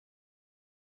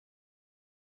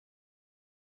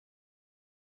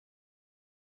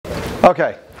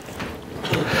Okay.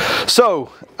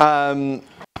 So, I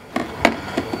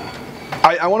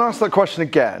want to ask that question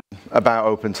again about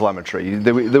OpenTelemetry.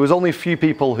 There was only a few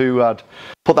people who had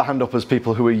put their hand up as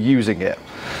people who were using it.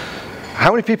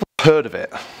 How many people have heard of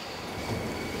it?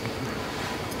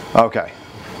 Okay.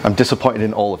 I'm disappointed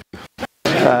in all of you.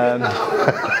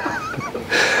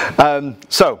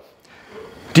 So,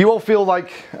 do you all feel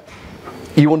like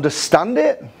you understand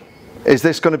it? Is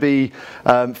this going to be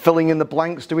filling in the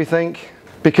blanks, do we think?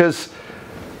 Because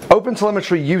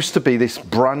OpenTelemetry used to be this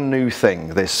brand new thing,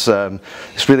 this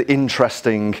really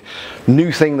interesting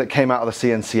new thing that came out of the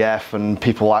CNCF, and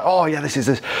people were like, oh yeah, this is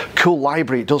this cool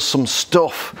library, it does some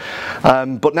stuff.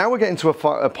 But now we're getting to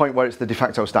a point where it's the de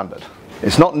facto standard.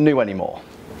 It's not new anymore.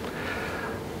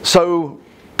 So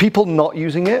people not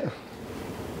using it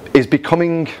is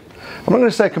becoming, I'm not going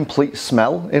to say a complete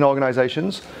smell in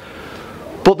organizations,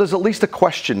 but there's at least a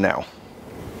question now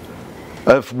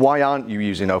of why aren't you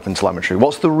using OpenTelemetry?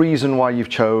 What's the reason why you've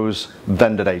chose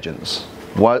vendor agents?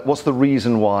 What's the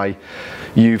reason why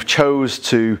you've chose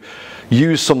to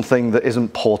use something that isn't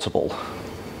portable?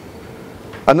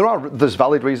 And there's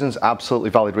valid reasons, absolutely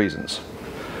valid reasons.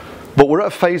 But we're at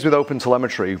a phase with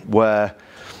OpenTelemetry where,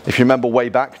 if you remember way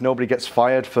back, nobody gets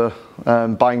fired for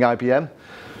buying IBM.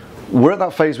 We're at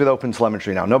that phase with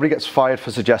OpenTelemetry now. Nobody gets fired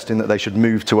for suggesting that they should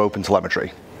move to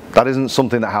OpenTelemetry. That isn't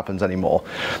something that happens anymore.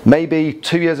 Maybe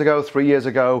 2 years ago, 3 years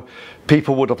ago,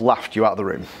 people would have laughed you out of the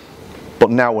room. But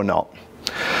now we're not.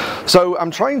 So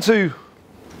I'm trying to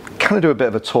kind of do a bit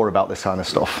of a tour about this kind of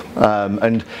stuff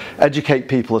and educate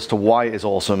people as to why it is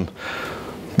awesome,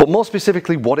 but more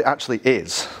specifically what it actually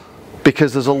is.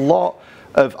 Because there's a lot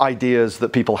of ideas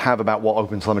that people have about what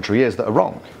OpenTelemetry is that are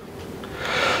wrong.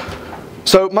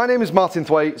 So my name is Martin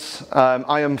Thwaites.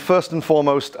 I am first and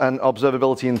foremost an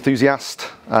observability enthusiast,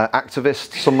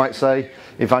 activist, some might say,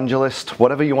 evangelist,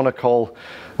 whatever you want to call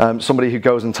somebody who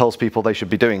goes and tells people they should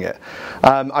be doing it.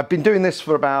 I've been doing this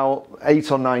for about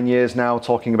 8 or 9 years now,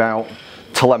 talking about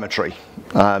telemetry,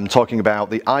 talking about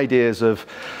the ideas of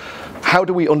how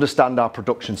do we understand our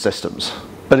production systems.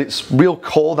 But its real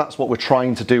core, that's what we're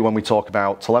trying to do when we talk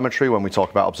about telemetry, when we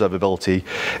talk about observability.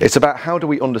 It's about how do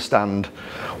we understand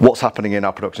what's happening in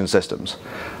our production systems.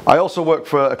 I also work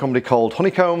for a company called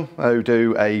Honeycomb, who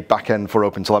do a backend for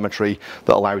OpenTelemetry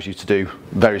that allows you to do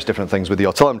various different things with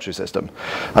your telemetry system.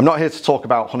 I'm not here to talk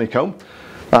about Honeycomb.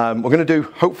 We're going to do,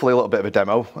 hopefully, a little bit of a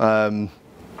demo.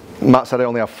 Matt said I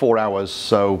only have 4 hours,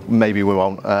 so maybe we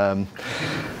won't.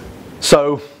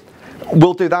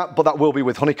 We'll do that, but that will be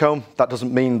with Honeycomb. That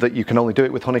doesn't mean that you can only do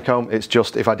it with Honeycomb. It's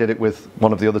just if I did it with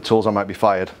one of the other tools, I might be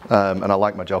fired, and I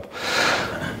like my job.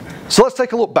 So let's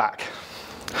take a look back.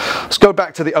 Let's go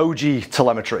back to the OG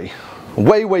telemetry.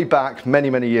 Way, way back, many,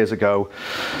 many years ago,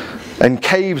 in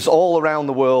caves all around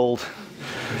the world,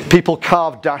 people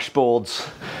carved dashboards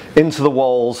into the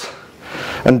walls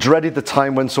and dreaded the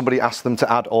time when somebody asked them to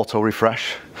add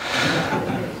auto-refresh.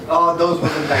 Oh, those were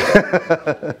the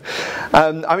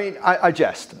days. I mean, I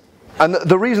jest. And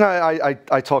the reason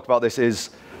I talk about this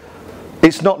is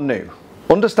it's not new.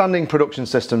 Understanding production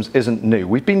systems isn't new.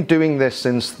 We've been doing this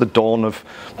since the dawn of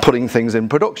putting things in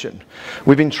production.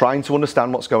 We've been trying to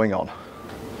understand what's going on.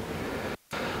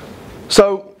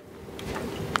 So,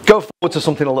 go forward to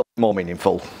something a little bit more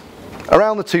meaningful.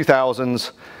 Around the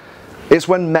 2000s, it's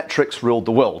when metrics ruled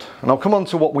the world. And I'll come on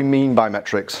to what we mean by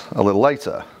metrics a little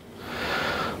later.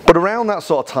 But around that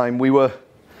sort of time, we were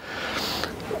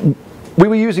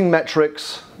using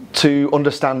metrics to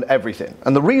understand everything.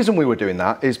 And the reason we were doing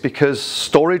that is because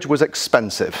storage was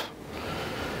expensive.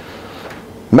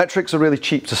 Metrics are really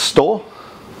cheap to store,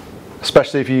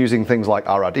 especially if you're using things like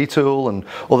RRD tool and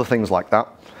other things like that.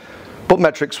 But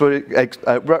metrics were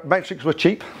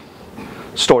cheap,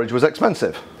 storage was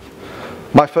expensive.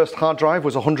 My first hard drive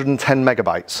was 110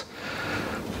 megabytes,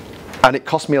 and it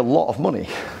cost me a lot of money.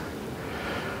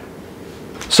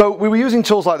 So we were using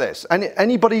tools like this.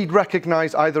 Anybody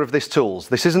recognize either of these tools?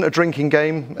 This isn't a drinking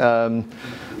game.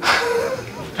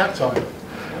 Cacti.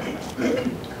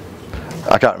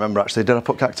 I can't remember actually. Did I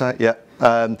put Cacti? Yeah.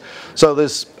 So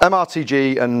there's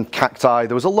MRTG and Cacti.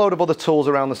 There was a load of other tools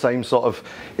around the same sort of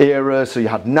era. So you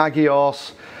had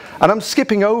Nagios. And I'm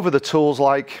skipping over the tools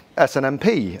like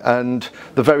SNMP and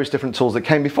the various different tools that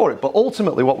came before it. But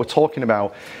ultimately what we're talking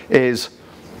about is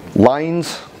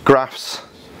lines, graphs,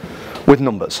 with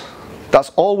numbers. That's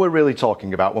all we're really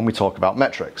talking about when we talk about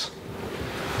metrics.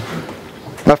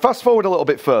 Now fast forward a little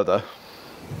bit further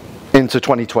into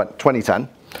 2010,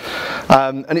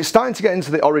 and it's starting to get into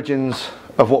the origins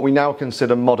of what we now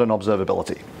consider modern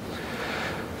observability.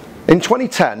 In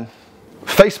 2010,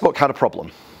 Facebook had a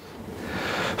problem.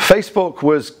 Facebook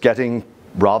was getting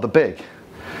rather big.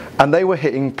 And they were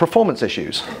hitting performance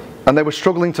issues. And they were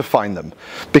struggling to find them.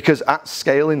 Because at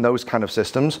scale in those kind of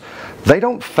systems, they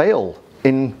don't fail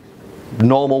in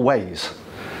normal ways.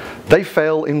 They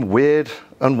fail in weird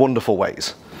and wonderful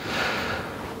ways.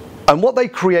 And what they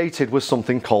created was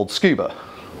something called Scuba.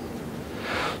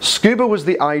 Scuba was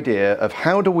the idea of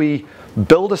how do we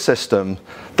build a system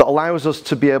that allows us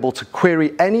to be able to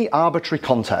query any arbitrary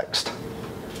context,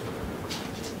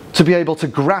 to be able to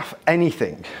graph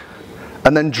anything,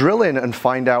 and then drill in and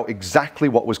find out exactly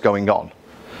what was going on.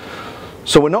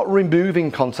 So we're not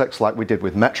removing context like we did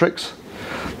with metrics,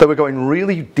 that we're going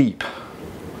really deep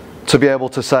to be able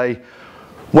to say,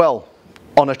 well,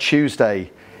 on a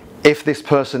Tuesday, if this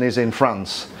person is in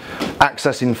France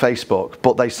accessing Facebook,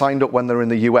 but they signed up when they're in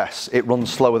the US, it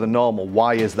runs slower than normal.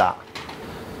 Why is that?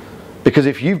 Because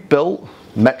if you've built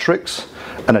metrics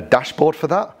and a dashboard for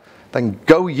that, then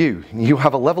go you. You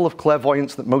have a level of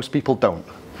clairvoyance that most people don't.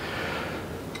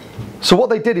 So what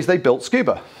they did is they built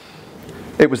Scuba.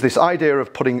 It was this idea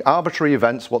of putting arbitrary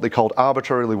events, what they called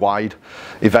arbitrarily wide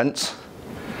events,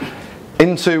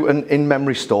 into an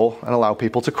in-memory store and allow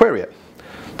people to query it.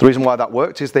 The reason why that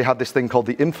worked is they had this thing called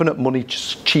the infinite money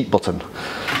cheat button.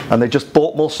 And they just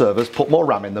bought more servers, put more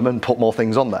RAM in them, and put more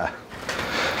things on there.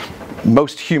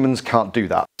 Most humans can't do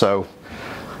that. So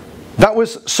that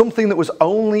was something that was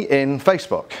only in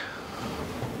Facebook.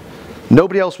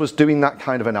 Nobody else was doing that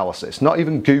kind of analysis. Not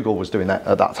even Google was doing that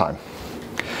at that time.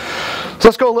 So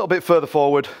let's go a little bit further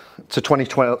forward to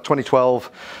 2012,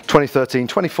 2013,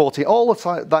 2014, all the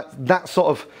time, that sort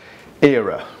of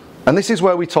era. And this is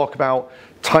where we talk about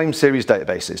time series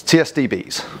databases,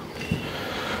 TSDBs.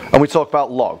 And we talk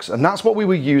about logs. And that's what we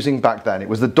were using back then. It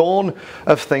was the dawn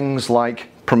of things like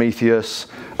Prometheus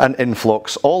and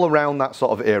Influx, all around that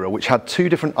sort of era, which had two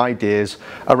different ideas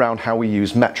around how we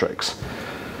use metrics.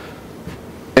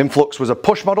 Influx was a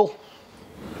push model,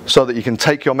 so that you can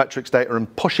take your metrics data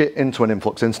and push it into an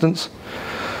Influx instance.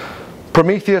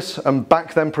 Prometheus, and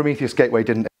back then Prometheus Gateway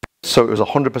didn't exist, so it was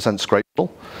 100%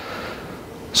 scrapable.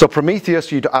 So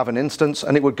Prometheus, you'd have an instance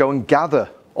and it would go and gather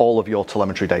all of your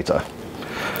telemetry data.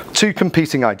 Two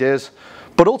competing ideas,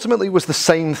 but ultimately it was the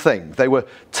same thing. They were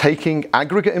taking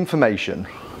aggregate information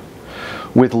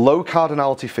with low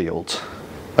cardinality fields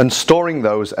and storing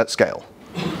those at scale.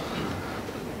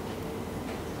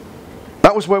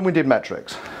 That was when we did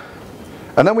metrics.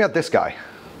 And then we had this guy,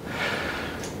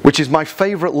 which is my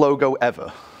favorite logo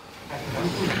ever,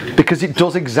 because it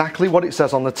does exactly what it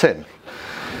says on the tin.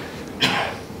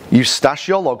 You stash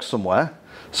your logs somewhere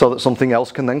so that something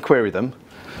else can then query them.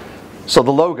 So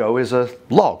the logo is a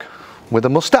log with a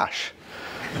mustache.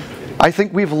 I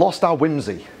think we've lost our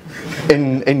whimsy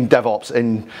in DevOps,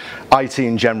 in IT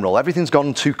in general. Everything's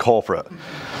gone too corporate.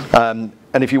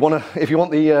 And if you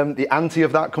want the anti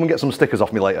of that, come and get some stickers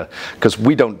off me later, because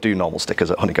we don't do normal stickers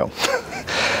at Honeycomb.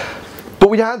 But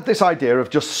we had this idea of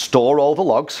just store all the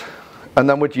logs, and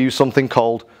then we'd use something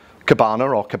called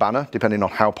Kibana or Kibana, depending on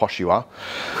how posh you are,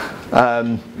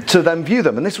 to then view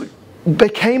them. And this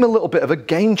became a little bit of a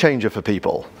game changer for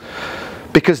people,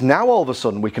 because now all of a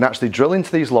sudden we can actually drill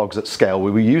into these logs at scale.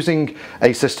 We were using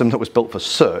a system that was built for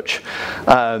search,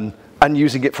 and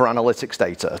using it for analytics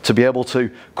data to be able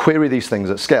to query these things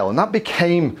at scale. And that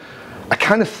became a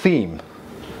kind of theme.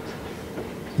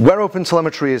 Where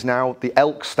OpenTelemetry is now, the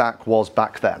ELK stack was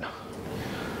back then.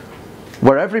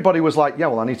 Where everybody was like, yeah,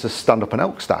 well, I need to stand up an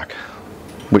ELK stack,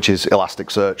 which is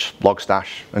Elasticsearch,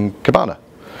 Logstash, and Kibana.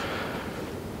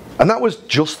 And that was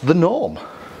just the norm.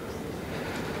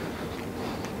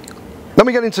 Then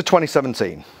we get into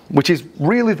 2017, which is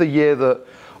really the year that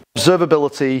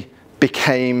observability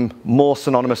became more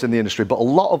synonymous in the industry, but a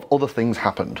lot of other things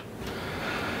happened.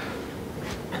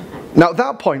 Now at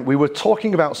that point we were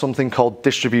talking about something called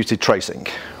distributed tracing.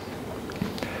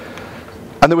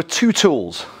 And there were two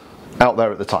tools out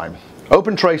there at the time,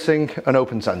 OpenTracing and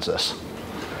OpenCensus.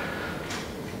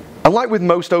 And like with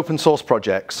most open source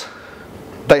projects,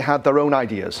 they had their own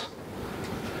ideas.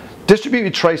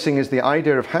 Distributed tracing is the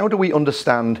idea of how do we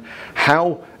understand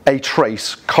how a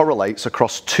trace correlates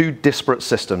across two disparate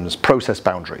systems, process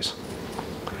boundaries.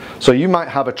 So you might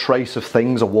have a trace of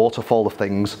things, a waterfall of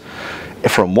things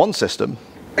from one system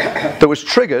that was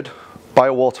triggered by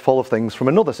a waterfall of things from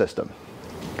another system.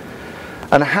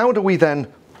 And how do we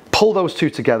then pull those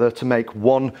two together to make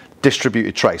one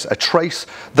distributed trace, a trace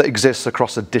that exists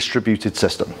across a distributed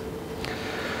system?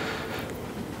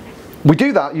 We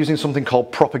do that using something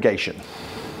called propagation.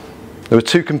 There were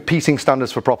two competing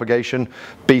standards for propagation,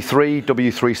 B3,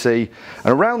 W3C,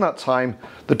 and around that time,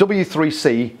 the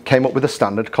W3C came up with a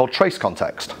standard called trace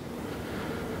context.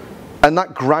 And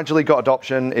that gradually got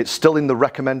adoption. It's still in the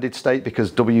recommended state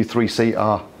because W3C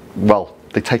are, well,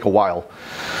 they take a while.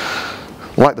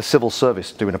 Like the civil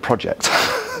service doing a project.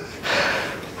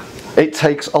 It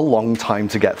takes a long time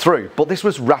to get through. But this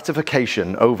was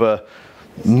ratification over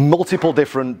multiple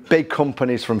different big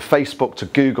companies from Facebook to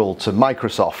Google to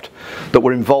Microsoft that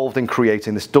were involved in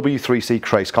creating this W3C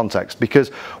trace context. Because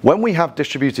when we have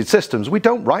distributed systems, we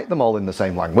don't write them all in the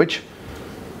same language.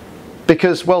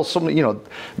 Because, well,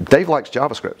 Dave likes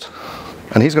JavaScript,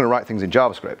 and he's going to write things in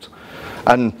JavaScript.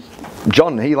 And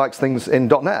John, he likes things in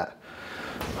 .NET.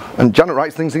 And Janet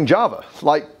writes things in Java.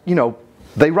 Like,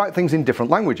 they write things in different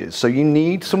languages. So you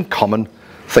need some common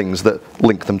things that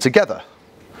link them together.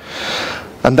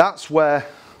 And that's where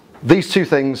these two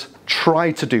things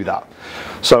try to do that.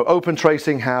 So Open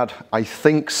Tracing had, I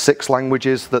think, 6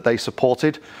 languages that they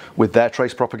supported with their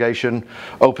trace propagation.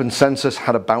 Open Census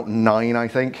had about 9, I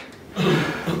think.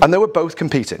 And they were both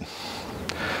competing.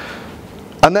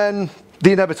 And then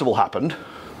the inevitable happened.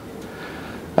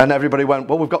 And everybody went,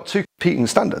 well, we've got 2 competing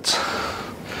standards.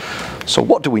 So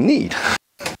what do we need?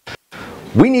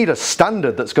 We need a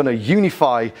standard that's going to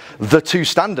unify the 2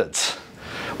 standards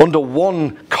under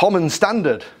one common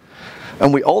standard.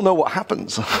 And we all know what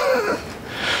happens.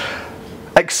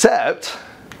 Except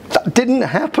that didn't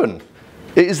happen.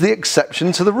 It is the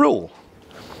exception to the rule.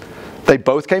 They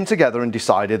both came together and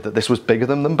decided that this was bigger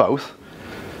than them both,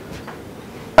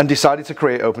 and decided to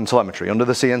create OpenTelemetry under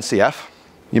the CNCF.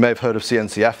 You may have heard of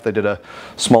CNCF. They did a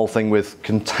small thing with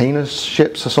container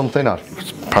ships or something.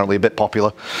 It's apparently a bit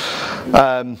popular.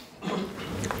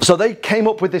 So they came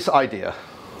up with this idea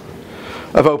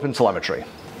of OpenTelemetry.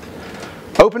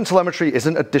 OpenTelemetry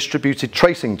isn't a distributed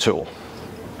tracing tool.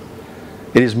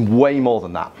 It is way more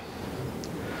than that.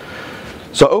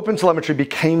 So OpenTelemetry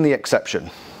became the exception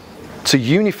to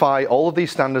unify all of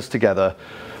these standards together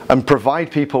and provide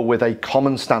people with a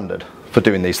common standard for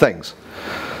doing these things.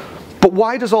 But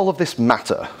why does all of this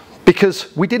matter?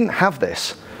 Because we didn't have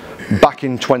this back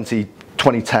in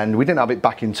 2010, we didn't have it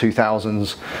back in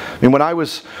 2000s. I mean, when I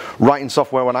was writing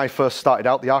software, when I first started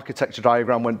out, the architecture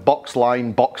diagram went box,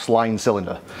 line,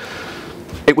 cylinder.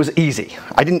 It was easy.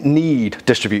 I didn't need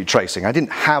distributed tracing. I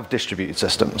didn't have distributed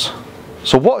systems.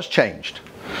 So what has changed?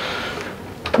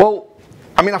 Well,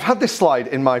 I mean, I've had this slide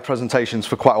in my presentations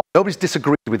for quite a while. Nobody's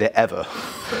disagreed with it ever.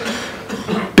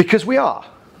 Because we are.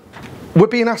 We're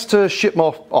being asked to ship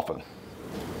more often.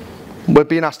 We're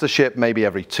being asked to ship maybe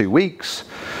every 2 weeks,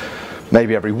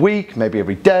 maybe every week, maybe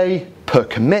every day, per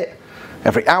commit,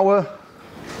 every hour.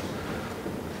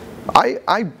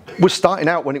 I was starting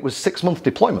out when it was 6-month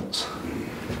deployments.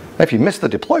 If you missed the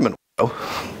deployment window,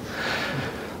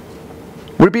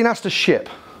 we're being asked to ship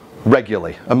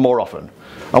regularly and more often.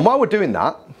 And while we're doing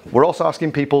that, we're also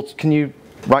asking people, can you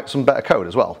write some better code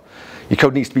as well? Your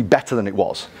code needs to be better than it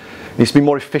was. It needs to be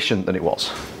more efficient than it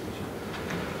was.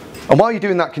 And while you're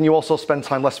doing that, can you also spend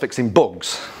time less fixing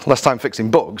bugs, less time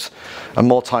fixing bugs, and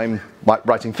more time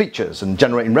writing features and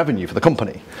generating revenue for the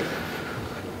company?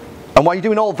 And while you're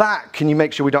doing all that, can you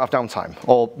make sure we don't have downtime?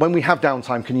 Or when we have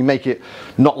downtime, can you make it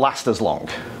not last as long?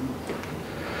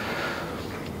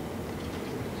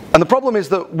 And the problem is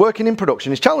that working in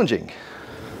production is challenging.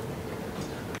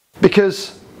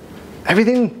 Because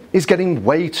everything is getting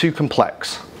way too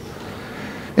complex.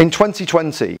 In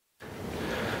 2020,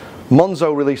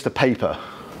 Monzo released a paper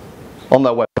on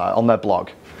their website, on their blog,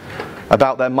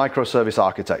 about their microservice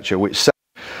architecture, which said,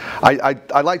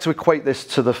 I like to equate this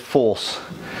to the Force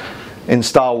in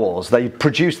Star Wars. They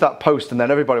produced that post and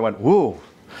then everybody went, whoa.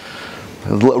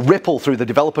 A little ripple through the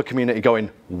developer community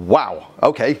going, wow,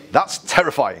 okay, that's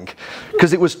terrifying.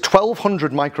 Because it was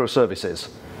 1,200 microservices.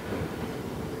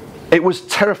 It was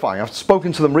terrifying. I've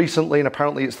spoken to them recently and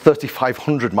apparently it's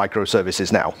 3,500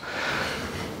 microservices now.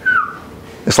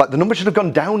 It's like the number should have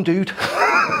gone down, dude.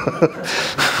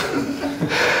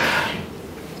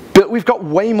 But we've got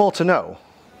way more to know.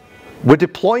 We're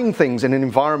deploying things in an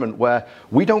environment where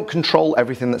we don't control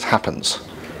everything that happens.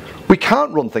 We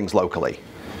can't run things locally.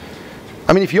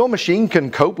 I mean, if your machine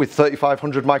can cope with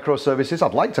 3,500 microservices,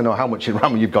 I'd like to know how much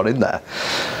RAM you've got in there.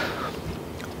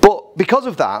 But because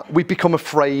of that, we've become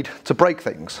afraid to break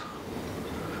things.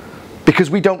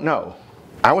 Because we don't know.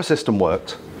 Our system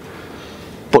worked,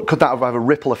 but could that have a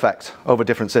ripple effect over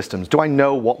different systems? Do I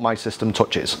know what my system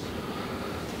touches?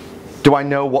 Do I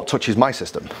know what touches my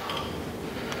system?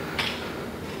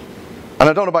 And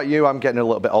I don't know about you, I'm getting a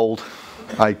little bit old.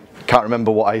 I can't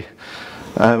remember what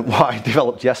I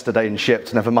developed yesterday and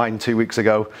shipped, never mind 2 weeks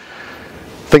ago.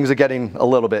 Things are getting a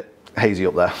little bit hazy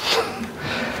up there.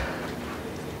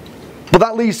 But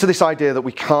that leads to this idea that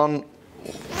we can't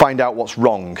find out what's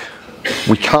wrong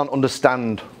We can't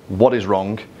understand what is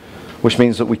wrong, which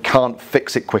means that we can't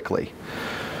fix it quickly.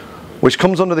 Which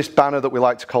comes under this banner that we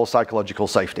like to call psychological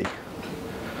safety.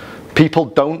 People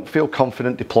don't feel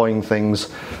confident deploying things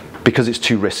because it's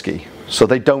too risky, so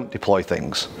they don't deploy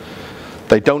things.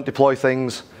 They don't deploy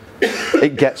things,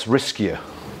 it gets riskier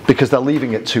because they're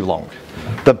leaving it too long.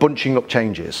 They're bunching up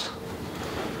changes.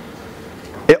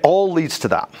 It all leads to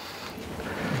that.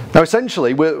 Now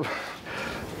essentially,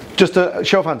 just a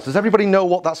show of hands, does everybody know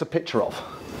what that's a picture of?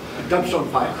 Dumpster on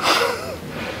fire.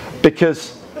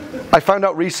 Because I found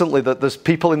out recently that there's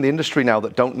people in the industry now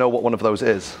that don't know what one of those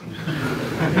is.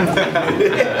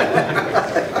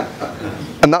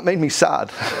 And that made me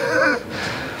sad.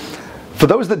 For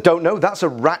those that don't know, that's a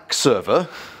rack server.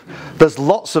 There's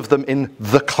lots of them in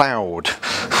the cloud.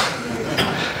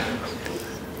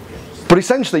 But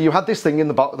essentially, you had this thing in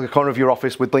the corner of your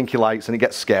office with blinky lights, and it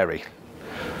gets scary.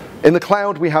 In the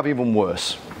cloud, we have even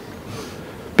worse,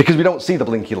 because we don't see the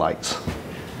blinky lights.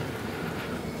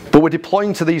 But we're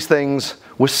deploying to these things,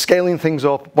 we're scaling things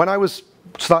up. When I was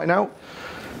starting out,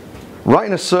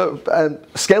 writing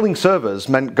scaling servers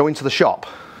meant going to the shop,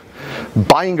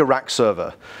 buying a rack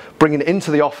server, bringing it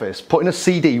into the office, putting a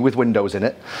CD with Windows in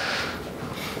it,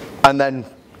 and then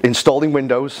installing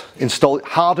Windows,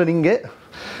 hardening it,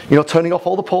 turning off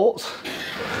all the ports.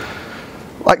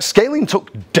 Like, scaling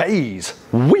took days,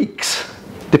 weeks,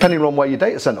 depending on where your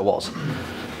data center was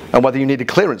and whether you needed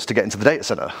clearance to get into the data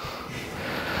center.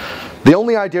 The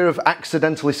only idea of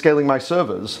accidentally scaling my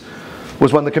servers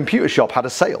was when the computer shop had a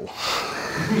sale.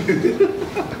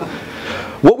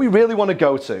 What we really want to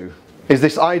go to is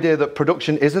this idea that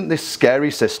production isn't this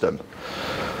scary system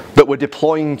that we're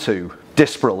deploying to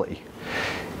disparately.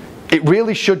 It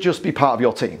really should just be part of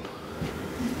your team.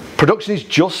 Production is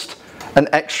just an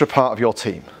extra part of your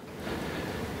team.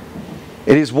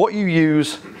 It is what you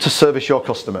use to service your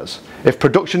customers. If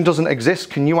production doesn't exist,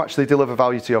 can you actually deliver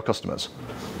value to your customers?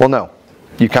 Well, no,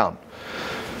 you can't.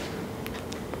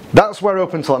 That's where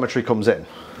OpenTelemetry comes in.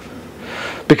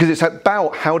 Because it's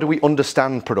about how do we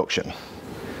understand production?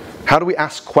 How do we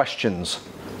ask questions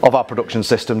of our production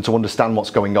system to understand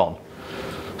what's going on?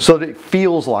 So that it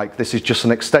feels like this is just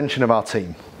an extension of our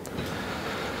team.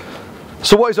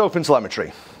 So what is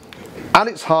OpenTelemetry? At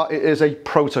its heart, it is a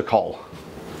protocol.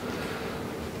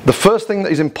 The first thing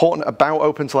that is important about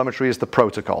OpenTelemetry is the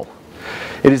protocol.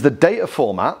 It is the data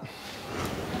format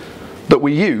that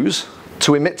we use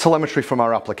to emit telemetry from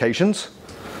our applications,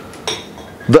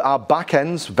 that our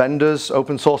backends, vendors,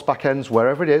 open source backends,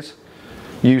 wherever it is,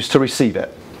 use to receive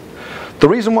it. The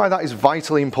reason why that is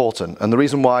vitally important, and the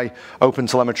reason why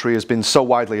OpenTelemetry has been so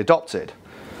widely adopted,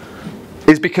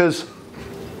 is because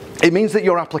it means that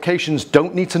your applications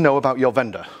don't need to know about your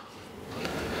vendor.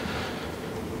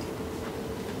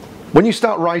 When you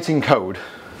start writing code,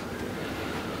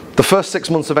 the first 6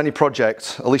 months of any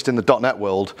project, at least in the .NET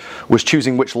world, was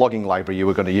choosing which logging library you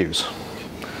were going to use.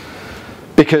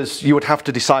 Because you would have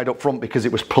to decide up front because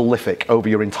it was prolific over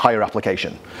your entire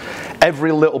application.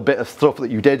 Every little bit of stuff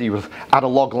that you did, you would add a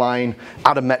log line,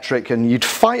 add a metric, and you'd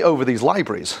fight over these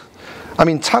libraries. I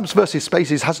mean, tabs versus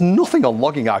spaces has nothing on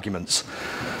logging arguments.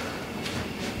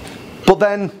 But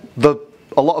then,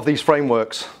 a lot of these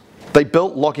frameworks, they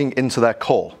built logging into their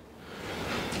core.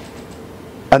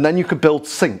 And then you could build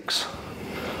syncs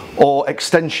or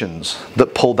extensions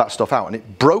that pulled that stuff out. And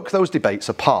it broke those debates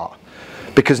apart.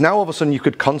 Because now all of a sudden you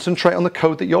could concentrate on the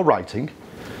code that you're writing,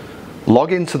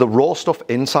 log into the raw stuff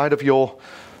inside of your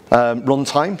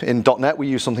runtime. In .NET we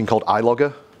use something called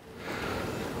iLogger.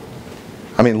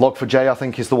 I mean, Log4j I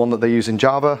think is the one that they use in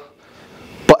Java.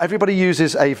 But everybody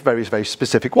uses a very, very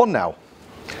specific one now.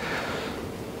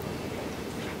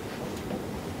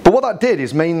 But what that did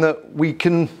is mean that we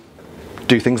can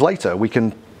do things later. We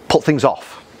can put things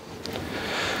off.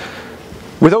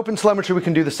 With OpenTelemetry we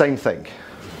can do the same thing.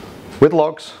 With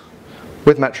logs,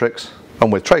 with metrics,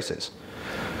 and with traces.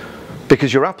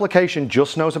 Because your application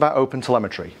just knows about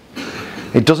OpenTelemetry.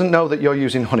 It doesn't know that you're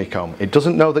using Honeycomb. It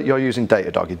doesn't know that you're using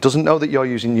Datadog. It doesn't know that you're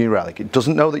using New Relic. It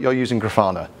doesn't know that you're using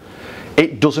Grafana.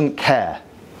 It doesn't care.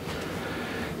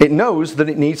 It knows that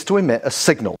it needs to emit a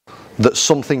signal that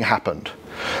something happened.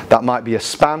 That might be a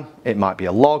span, it might be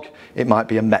a log, it might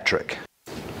be a metric.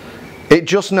 It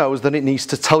just knows that it needs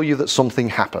to tell you that something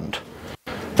happened.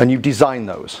 And you design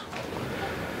those.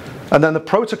 And then the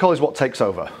protocol is what takes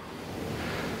over.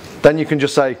 Then you can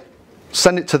just say,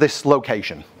 send it to this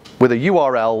location with a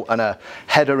URL and a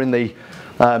header in the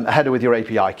header with your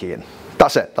API key in.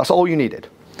 That's it. That's all you needed.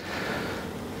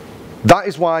 That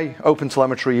is why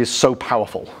OpenTelemetry is so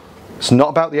powerful. It's not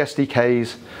about the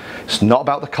SDKs. It's not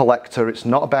about the collector. It's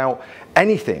not about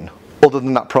anything other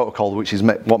than that protocol, which is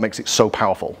what makes it so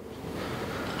powerful.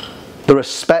 There are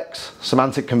specs,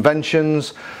 semantic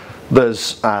conventions,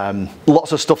 there's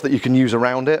lots of stuff that you can use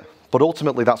around it, but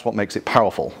ultimately that's what makes it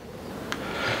powerful.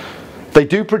 They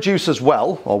do produce as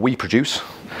well, or we produce,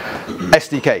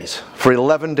 SDKs for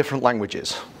 11 different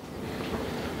languages.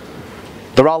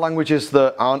 There are languages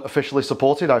that aren't officially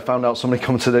supported. I found out somebody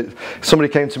came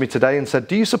to me today and said,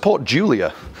 "Do you support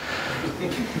Julia?"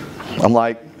 I'm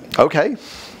like, okay.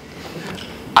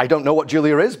 I don't know what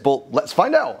Julia is, but let's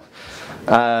find out.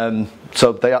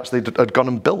 So they actually had gone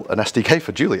and built an SDK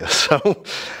for Julia.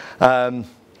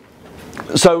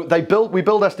 So we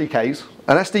build SDKs,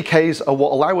 and SDKs are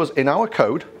what allow us in our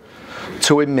code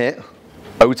to emit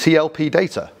OTLP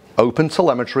data,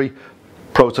 OpenTelemetry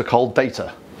protocol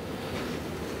data.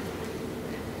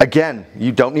 Again,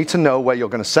 you don't need to know where you're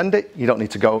going to send it. You don't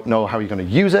need to know how you're going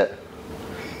to use it.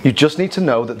 You just need to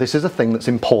know that this is a thing that's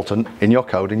important in your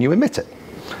code and you emit it.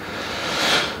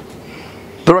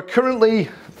 There are currently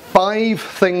 5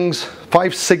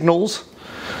 signals.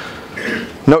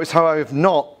 Notice how I have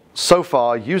not so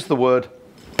far used the word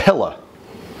pillar,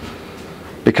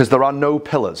 because there are no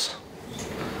pillars.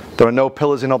 There are no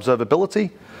pillars in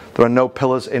observability. There are no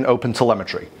pillars in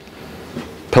OpenTelemetry.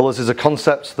 Pillars is a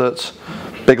concept that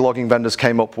big logging vendors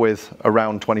came up with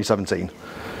around 2017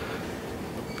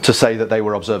 to say that they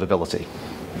were observability,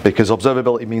 because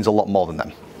observability means a lot more than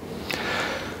them.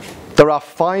 There are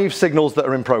 5 signals that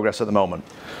are in progress at the moment.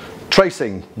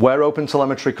 Tracing, where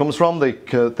OpenTelemetry comes from, the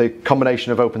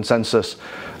combination of OpenCensus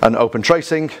and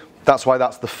OpenTracing, that's why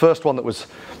that's the first one that was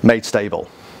made stable.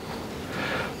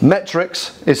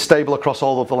 Metrics is stable across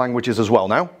all of the languages as well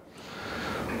now.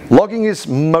 Logging is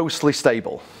mostly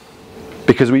stable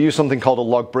because we use something called a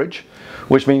log bridge,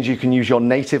 which means you can use your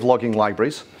native logging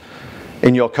libraries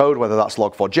in your code, whether that's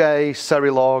Log4j,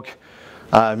 Serilog.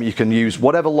 You can use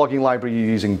whatever logging library you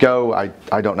use in Go,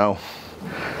 I don't know.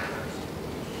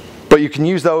 But you can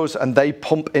use those and they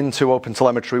pump into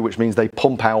OpenTelemetry, which means they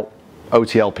pump out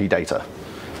OTLP data.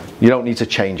 You don't need to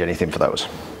change anything for those.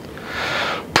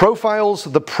 Profiles,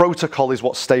 the protocol is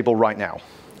what's stable right now.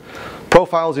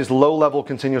 Profiles is low-level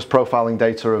continuous profiling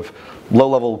data of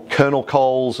low-level kernel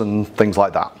calls and things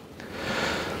like that.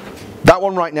 That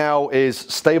one right now is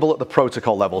stable at the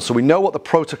protocol level, so we know what the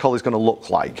protocol is going to look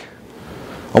like.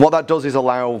 And what that does is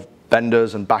allow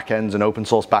vendors and backends and open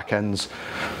source backends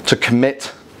to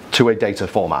commit to a data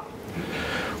format.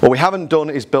 What we haven't done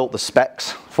is built the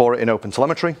specs for it in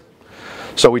OpenTelemetry.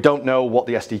 So we don't know what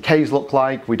the SDKs look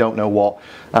like, we don't know what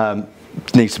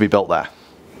needs to be built there.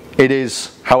 It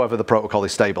is, however, the protocol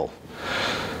is stable.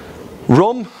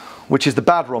 RUM, which is the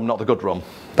bad RUM, not the good RUM.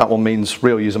 That one means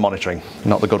real user monitoring,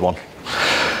 not the good one.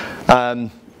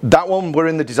 That one, we're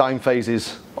in the design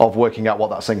phases of working out what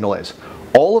that signal is.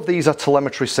 All of these are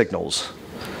telemetry signals.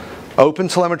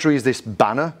 OpenTelemetry is this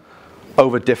banner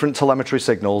over different telemetry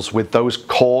signals with those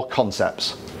core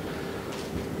concepts.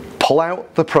 Pull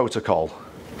out the protocol,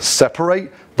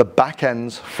 separate the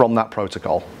backends from that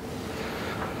protocol.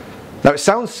 Now it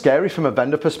sounds scary from a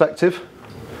vendor perspective,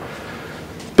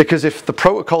 because if the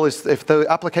protocol is, if the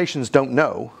applications don't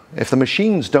know, if the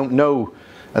machines don't know,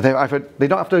 they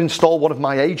don't have to install one of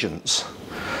my agents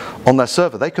on their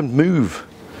server, they can move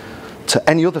to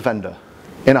any other vendor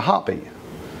in a heartbeat.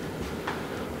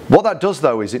 What that does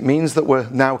though is it means that we're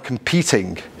now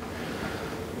competing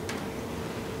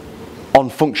on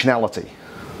functionality.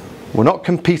 We're not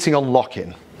competing on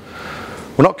lock-in.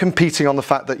 We're not competing on the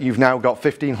fact that you've now got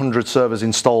 1,500 servers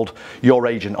installed your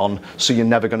agent on, so you're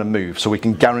never going to move, so we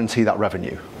can guarantee that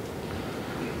revenue.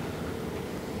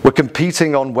 We're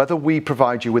competing on whether we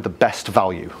provide you with the best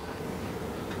value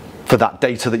for that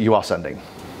data that you are sending.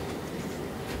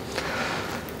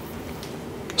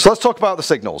 So let's talk about the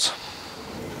signals.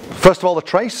 First of all, the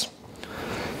trace.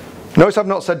 Notice I've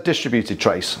not said distributed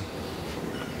trace.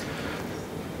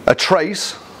 A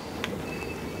trace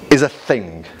is a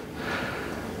thing.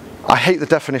 I hate the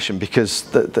definition because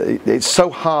it's so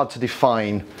hard to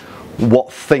define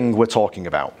what thing we're talking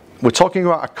about. We're talking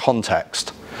about a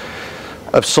context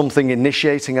of something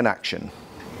initiating an action.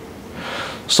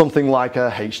 Something like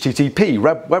a HTTP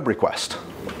web request.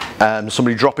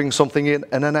 Somebody dropping something in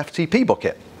an FTP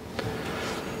bucket.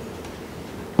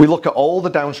 We look at all the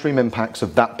downstream impacts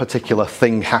of that particular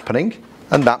thing happening,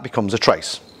 and that becomes a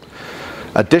trace.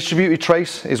 A distributed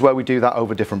trace is where we do that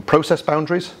over different process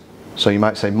boundaries. So you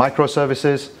might say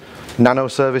microservices,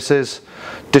 nanoservices,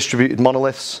 distributed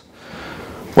monoliths,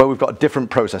 where we've got a different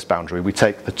process boundary. We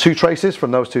take the 2 traces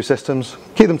from those 2 systems,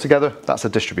 key them together, that's a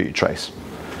distributed trace.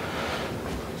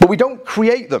 But we don't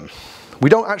create them. We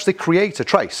don't actually create a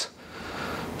trace.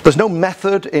 There's no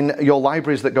method in your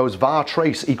libraries that goes var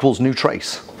trace equals new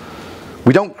trace.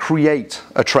 We don't create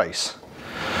a trace.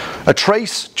 A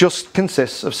trace just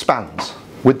consists of spans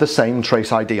with the same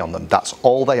trace ID on them. That's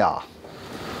all they are.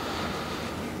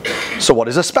 So what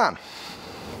is a span?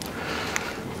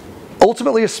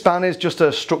 Ultimately, a span is just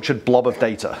a structured blob of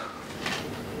data.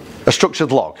 A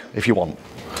structured log, if you want.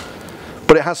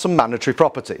 But it has some mandatory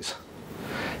properties.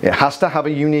 It has to have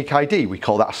a unique ID. We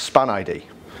call that a span ID.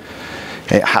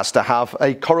 It has to have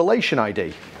a correlation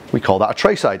ID. We call that a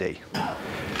trace ID.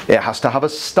 It has to have a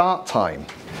start time.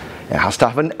 It has to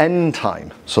have an end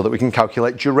time so that we can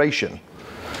calculate duration.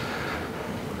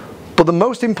 But the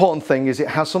most important thing is it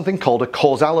has something called a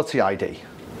causality ID.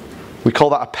 We call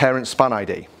that a parent span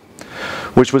ID,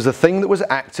 which was the thing that was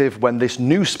active when this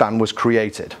new span was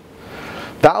created.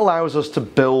 That allows us to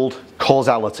build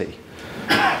causality.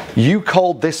 You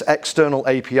called this external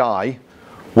API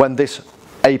when this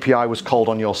API was called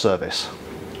on your service.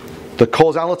 The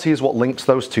causality is what links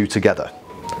those two together.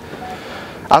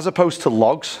 As opposed to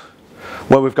logs,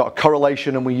 where we've got a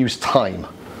correlation and we use time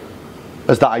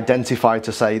as that identifier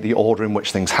to say the order in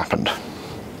which things happened.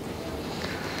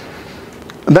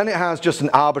 And then it has just an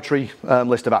arbitrary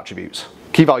list of attributes,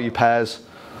 key value pairs,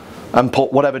 and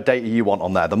put whatever data you want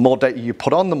on there. The more data you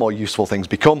put on, the more useful things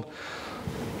become.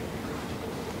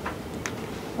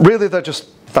 Really, they're just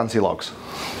fancy logs.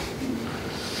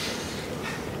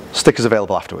 Stickers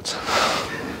available afterwards.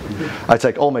 I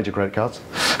take all major credit cards.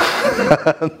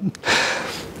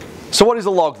 So what is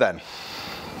a log then?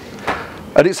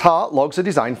 At its heart, logs are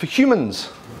designed for humans.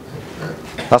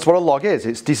 That's what a log is.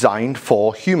 It's designed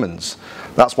for humans.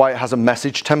 That's why it has a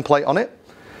message template on it.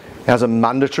 It has a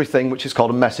mandatory thing which is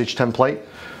called a message template,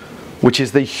 which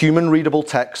is the human readable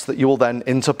text that you will then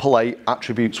interpolate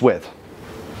attributes with.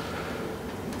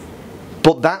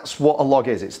 But that's what a log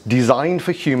is. It's designed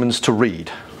for humans to read.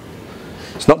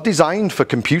 It's not designed for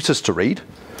computers to read.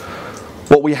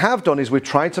 What we have done is we've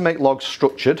tried to make logs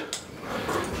structured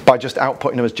by just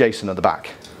outputting them as JSON at the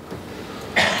back.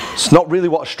 It's not really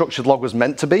what a structured log was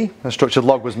meant to be. A structured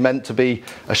log was meant to be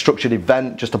a structured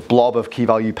event, just a blob of key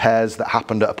value pairs that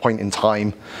happened at a point in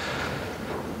time.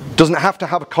 Doesn't have to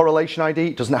have a correlation ID,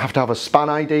 it doesn't have to have a span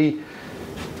ID.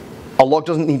 A log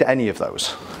doesn't need any of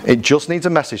those. It just needs a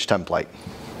message template.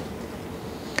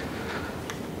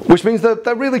 Which means that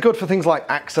they're really good for things like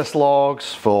access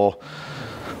logs, for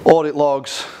audit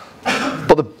logs,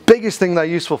 but the biggest thing they're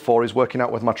useful for is working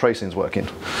out whether my tracing's working.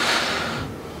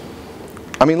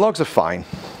 I mean, logs are fine,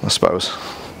 I suppose.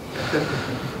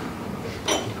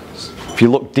 If you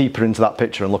look deeper into that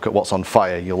picture and look at what's on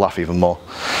fire, you'll laugh even more.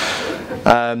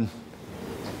 But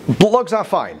logs are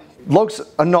fine. Logs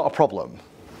are not a problem.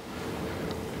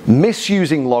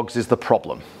 Misusing logs is the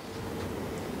problem.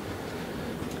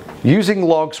 Using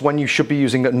logs when you should be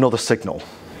using another signal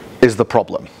is the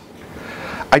problem.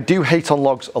 I do hate on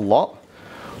logs a lot.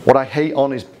 What I hate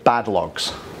on is bad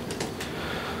logs.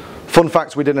 Fun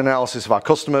fact, we did an analysis of our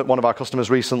customer, one of our customers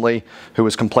recently, who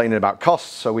was complaining about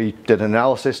costs. So we did an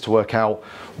analysis to work out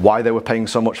why they were paying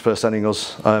so much for sending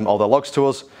us all their logs to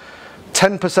us.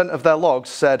 10% of their logs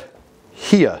said,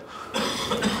 here.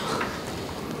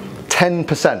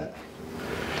 10%.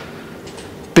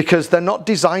 Because they're not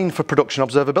designed for production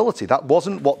observability. That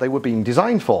wasn't what they were being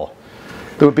designed for.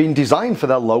 They were being designed for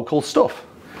their local stuff.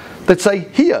 They'd say,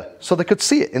 here, so they could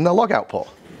see it in their log output.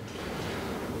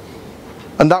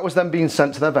 And that was then being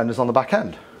sent to their vendors on the back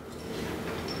end.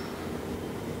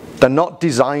 They're not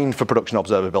designed for production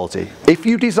observability. If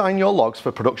you design your logs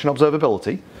for production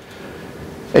observability,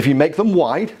 if you make them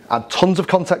wide, add tons of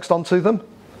context onto them,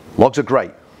 logs are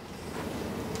great.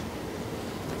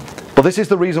 But this is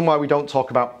the reason why we don't talk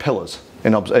about pillars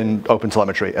in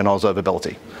OpenTelemetry and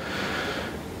observability.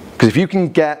 Because if you can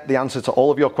get the answer to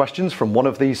all of your questions from one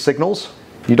of these signals,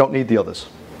 you don't need the others.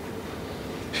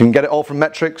 If you can get it all from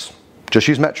metrics, just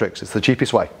use metrics. It's the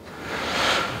cheapest way.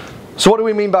 So what do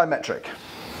we mean by metric?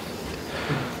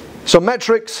 So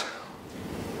metrics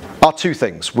are two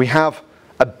things. We have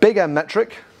a big M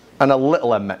metric and a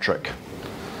little m metric.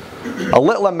 A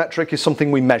little m metric is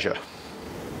something we measure.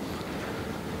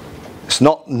 It's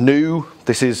not new,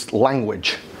 this is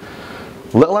language.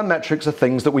 Little m metrics are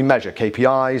things that we measure,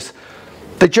 KPIs.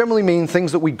 They generally mean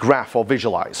things that we graph or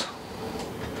visualize.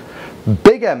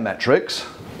 Big M metrics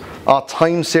are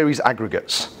time series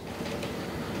aggregates,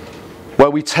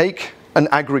 where we take and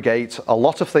aggregate a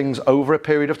lot of things over a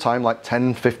period of time, like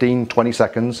 10, 15, 20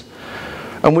 seconds,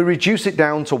 and we reduce it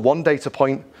down to one data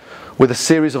point with a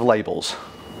series of labels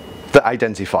that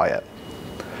identify it.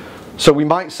 So we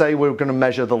might say we're going to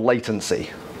measure the latency,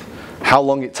 how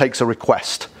long it takes a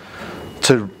request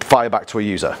to fire back to a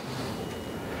user.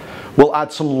 we'll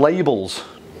add some labels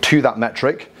to that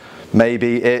metric.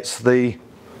 Maybe it's the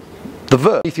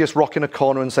verb. Enthusiast rock in a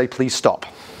corner and say, please stop.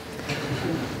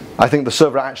 I think the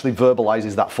server actually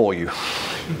verbalizes that for you.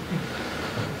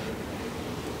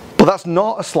 But that's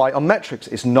not a slight on metrics.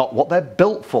 It's not what they're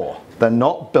built for. They're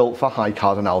not built for high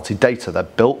cardinality data. They're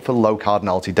built for low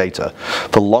cardinality data,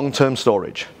 for long-term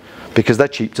storage, because they're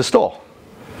cheap to store.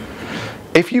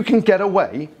 If you can get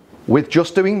away with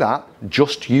just doing that,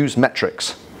 just use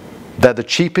metrics. They're the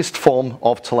cheapest form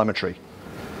of telemetry.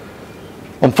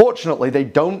 Unfortunately, they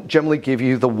don't generally give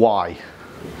you the why.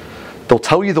 They'll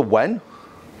tell you the when.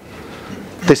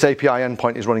 This API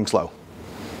endpoint is running slow.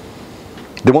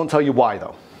 They won't tell you why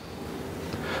though.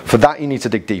 For that you need to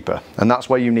dig deeper, and that's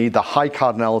where you need the high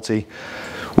cardinality,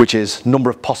 which is number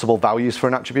of possible values for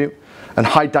an attribute, and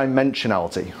high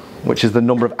dimensionality, which is the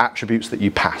number of attributes that you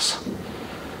pass.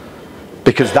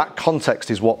 Because that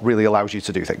context is what really allows you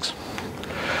to do things.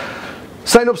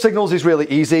 Setting up signals is really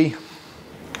easy.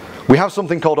 We have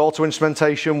something called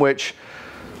auto-instrumentation, which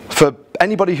for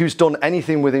anybody who's done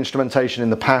anything with instrumentation in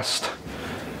the past,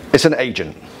 it's an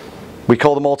agent. We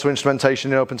call them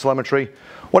auto-instrumentation in OpenTelemetry.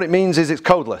 What it means is it's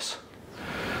codeless.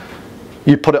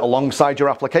 You put it alongside your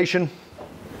application,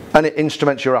 and it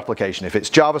instruments your application. If it's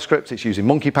JavaScript, it's using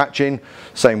monkey patching.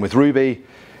 Same with Ruby.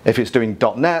 If it's doing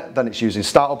 .NET, then it's using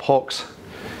startup hooks.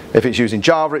 If it's using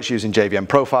Java, it's using JVM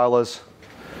profilers.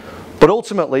 But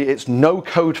ultimately, it's no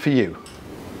code for you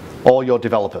or your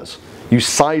developers. You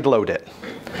sideload it.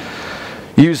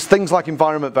 Use things like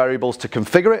environment variables to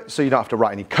configure it, so you don't have to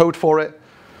write any code for it.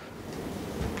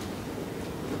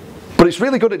 But it's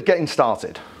really good at getting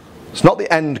started. It's not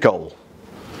the end goal.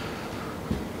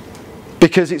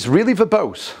 Because it's really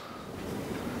verbose.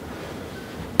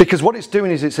 Because what it's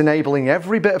doing is it's enabling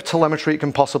every bit of telemetry it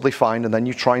can possibly find, and then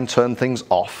you try and turn things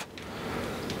off.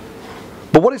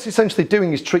 But what it's essentially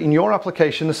doing is treating your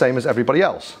application the same as everybody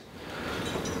else.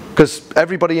 Because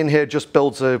everybody in here just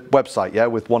builds a website, yeah,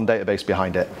 with one database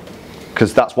behind it.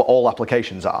 Because that's what all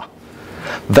applications are.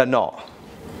 They're not.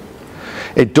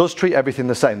 It does treat everything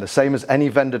the same as any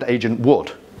vendor agent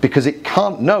would, because it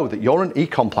can't know that you're an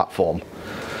ecom platform.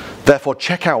 Therefore,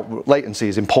 checkout latency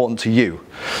is important to you.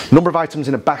 Number of items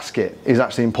in a basket is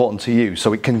actually important to you,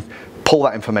 so it can pull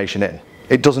that information in.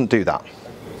 It doesn't do that.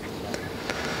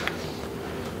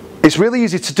 It's really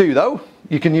easy to do though.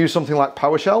 You can use something like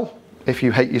PowerShell if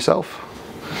you hate yourself.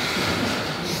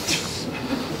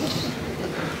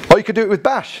 Or you could do it with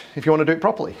Bash if you want to do it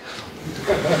properly.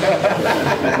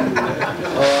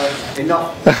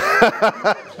 Enough.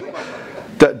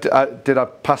 Did I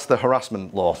pass the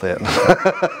harassment law there?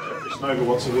 Over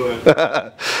what's a word.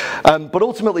 But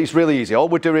ultimately it's really easy. All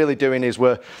we're really doing is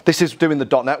this is doing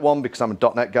the .NET one because I'm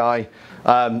a .NET guy.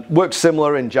 Works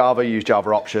similar in Java, you use Java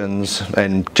options.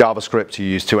 In JavaScript you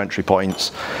use 2 entry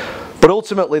points. But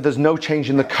ultimately there's no change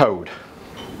in the code.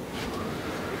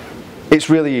 It's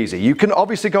really easy. You can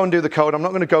obviously go and do the code. I'm not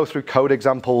going to go through code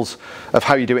examples of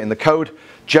how you do it in the code.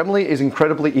 Generally, it is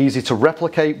incredibly easy to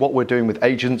replicate what we're doing with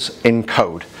agents in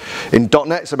code. In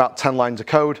 .NET, it's about 10 lines of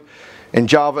code. In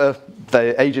Java,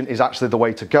 the agent is actually the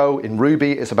way to go. In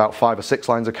Ruby, it's about 5 or 6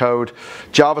 lines of code.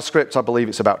 JavaScript, I believe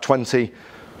it's about 20.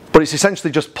 But it's essentially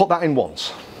just put that in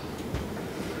once.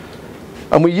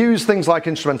 And we use things like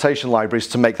instrumentation libraries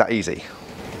to make that easy.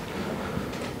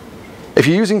 If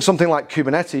you're using something like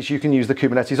Kubernetes, you can use the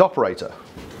Kubernetes operator.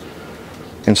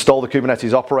 Install the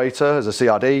Kubernetes operator as a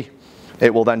CRD.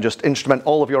 It will then just instrument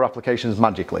all of your applications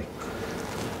magically.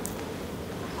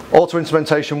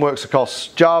 Auto-instrumentation works across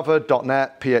Java,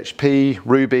 .NET, PHP,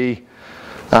 Ruby,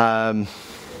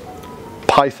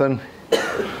 Python.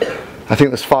 I think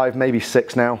there's 5, maybe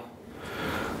 6 now.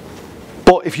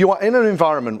 But if you are in an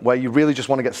environment where you really just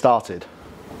want to get started,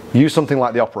 use something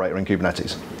like the operator in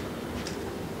Kubernetes.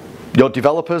 Your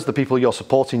developers, the people you're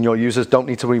supporting, your users, don't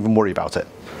need to even worry about it.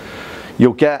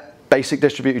 You'll get basic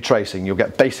distributed tracing, you'll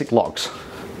get basic logs,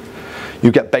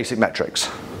 you'll get basic metrics.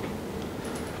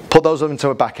 Put those into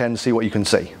a backend, see what you can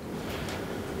see.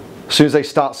 As soon as they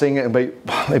start seeing it,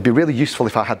 it'd be really useful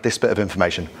if I had this bit of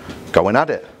information. Go and add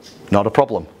it, not a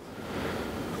problem.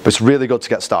 But it's really good to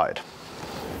get started.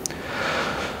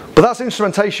 But that's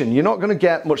instrumentation. You're not going to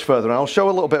get much further, and I'll show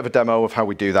a little bit of a demo of how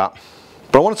we do that.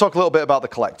 But I want to talk a little bit about the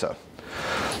collector.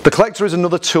 The collector is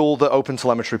another tool that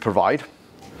OpenTelemetry provide,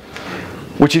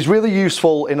 which is really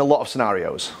useful in a lot of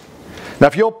scenarios. Now,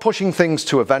 if you're pushing things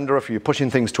to a vendor, if you're pushing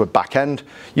things to a backend,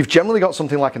 you've generally got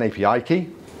something like an API key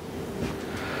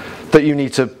that you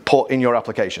need to put in your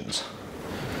applications.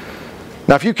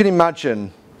 Now, if you can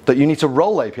imagine that you need to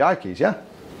roll API keys, yeah?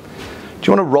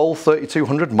 Do you want to roll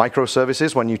 3,200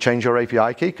 microservices when you change your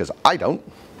API key? Because I don't.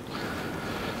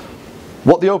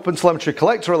 What the OpenTelemetry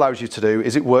collector allows you to do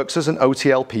is it works as an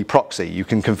OTLP proxy. You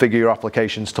can configure your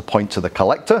applications to point to the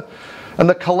collector, and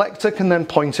the collector can then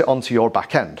point it onto your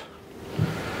backend.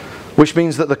 Which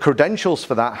means that the credentials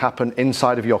for that happen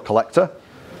inside of your collector,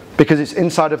 because it's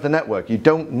inside of the network. You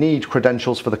don't need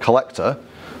credentials for the collector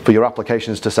for your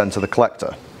applications to send to the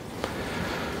collector.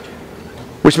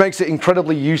 Which makes it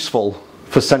incredibly useful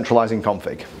for centralizing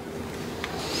config.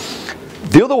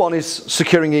 The other one is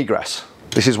securing egress.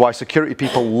 This is why security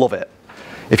people love it.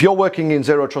 If you're working in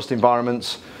zero trust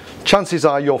environments, chances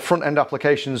are your front-end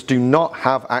applications do not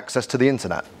have access to the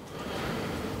internet.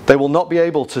 They will not be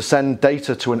able to send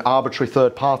data to an arbitrary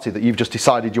third party that you've just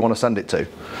decided you want to send it to.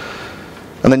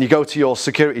 And then you go to your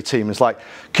security team, it's like,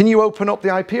 can you open up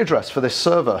the IP address for this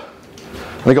server?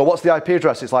 And they go, what's the IP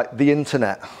address? It's like, the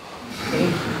internet.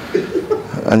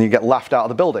 And you get laughed out of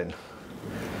the building.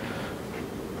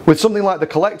 With something like the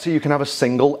collector, you can have a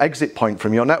single exit point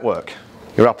from your network.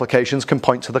 Your applications can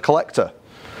point to the collector.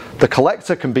 The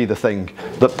collector can be the thing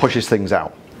that pushes things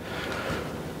out.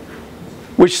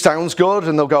 Which sounds good,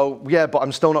 and they'll go, yeah, but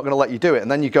I'm still not going to let you do it. And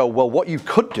then you go, well, what you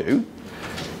could do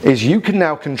is you can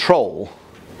now control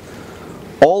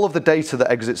all of the data that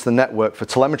exits the network for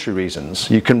telemetry reasons.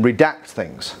 You can redact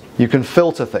things. You can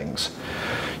filter things.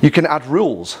 You can add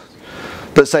rules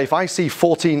that say if I see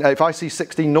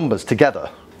 16 numbers together,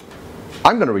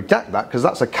 I'm going to redact that because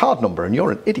that's a card number and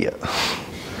you're an idiot.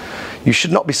 You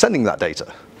should not be sending that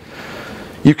data.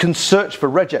 You can search for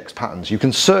regex patterns. You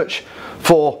can search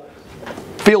for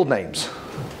field names.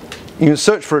 You can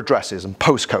search for addresses and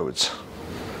postcodes.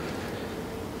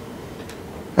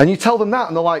 And you tell them that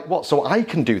and they're like, what? So I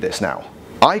can do this now.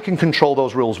 I can control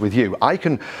those rules with you. I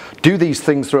can do these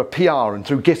things through a PR and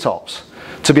through GitOps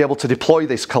to be able to deploy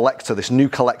this collector, this new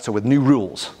collector with new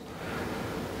rules.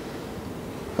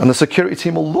 And the security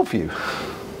team will love you.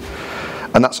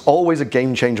 And that's always a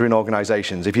game changer in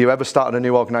organizations. If you ever start a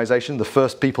new organization, the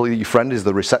first people that you friend is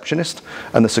the receptionist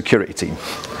and the security team.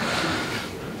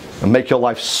 And make your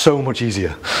life so much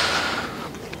easier.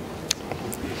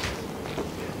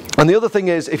 And the other thing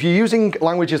is, if you're using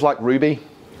languages like Ruby,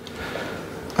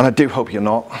 and I do hope you're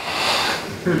not,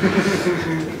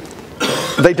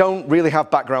 they don't really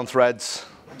have background threads.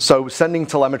 So sending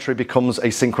telemetry becomes a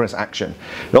synchronous action.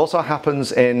 It also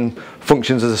happens in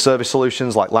functions as a service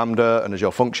solutions like Lambda and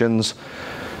Azure Functions.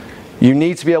 You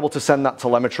need to be able to send that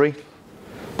telemetry,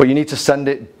 but you need to send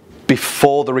it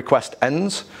before the request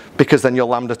ends, because then your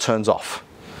Lambda turns off.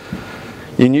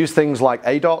 You can use things like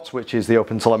ADOT, which is the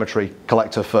OpenTelemetry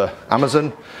collector for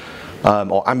Amazon,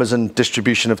 or Amazon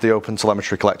distribution of the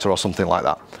OpenTelemetry collector or something like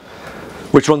that,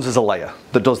 which runs as a layer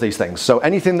that does these things. So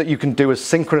anything that you can do as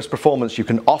synchronous performance, you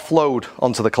can offload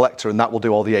onto the collector and that will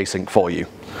do all the async for you.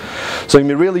 So it can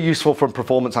be really useful from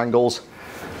performance angles.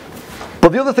 But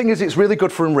the other thing is it's really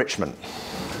good for enrichment.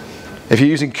 If you're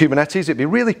using Kubernetes, it'd be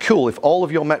really cool if all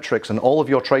of your metrics and all of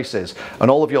your traces and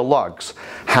all of your logs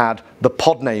had the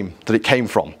pod name that it came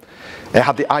from. It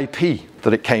had the IP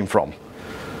that it came from.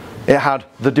 It had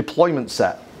the deployment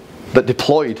set that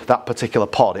deployed that particular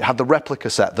pod. It had the replica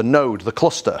set, the node, the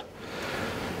cluster.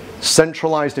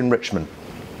 Centralized enrichment,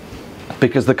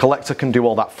 because the collector can do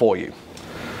all that for you.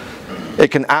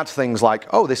 It can add things like,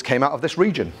 oh, this came out of this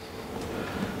region.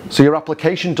 So your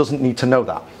application doesn't need to know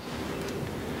that.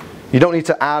 You don't need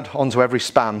to add onto every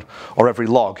span or every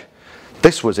log,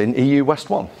 this was in EU West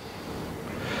 1.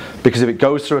 Because if it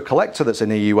goes through a collector that's in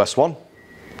EU West 1,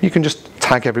 you can just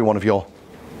tag every one of your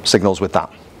signals with that.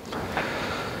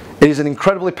 It is an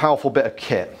incredibly powerful bit of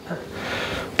kit,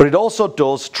 but it also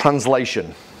does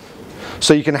translation.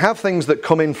 So you can have things that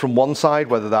come in from one side,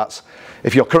 whether that's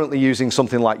if you're currently using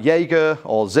something like Jaeger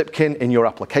or Zipkin in your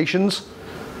applications,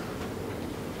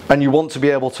 and you want to be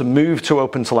able to move to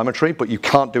OpenTelemetry, but you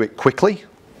can't do it quickly.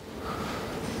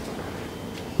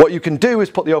 What you can do is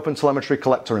put the OpenTelemetry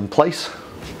collector in place,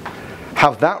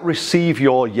 have that receive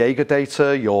your Jaeger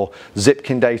data, your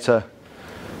Zipkin data,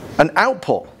 and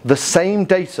output the same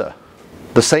data,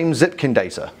 the same Zipkin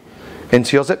data,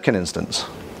 into your Zipkin instance.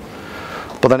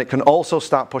 But then it can also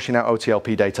start pushing out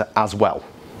OTLP data as well.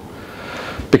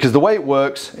 Because the way it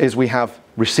works is we have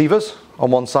receivers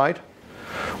on one side,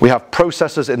 we have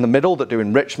processors in the middle that do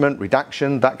enrichment,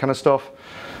 redaction, that kind of stuff,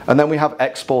 and then we have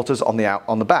exporters on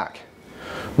the back.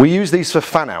 We use these for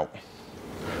fan out.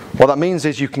 What that means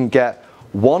is you can get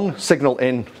one signal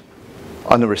in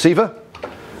on the receiver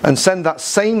and send that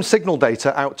same signal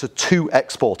data out to 2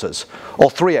 exporters, or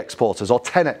 3 exporters, or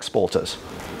 10 exporters.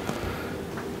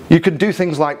 You can do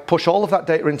things like push all of that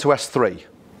data into S3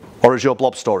 or Azure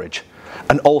Blob Storage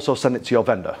and also send it to your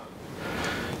vendor.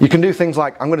 You can do things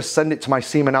like, I'm going to send it to my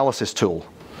seam analysis tool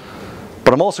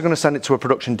But I'm also going to send it to a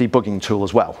production debugging tool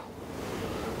as well.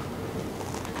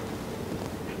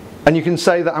 And you can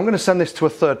say that I'm going to send this to a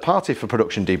third party for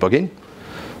production debugging,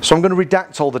 so I'm going to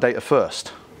redact all the data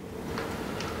first.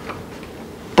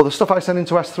 But the stuff I send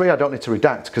into S3 I don't need to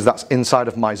redact because that's inside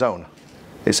of my zone.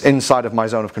 It's inside of my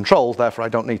zone of control, therefore I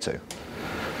don't need to.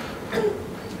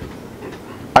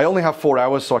 I only have 4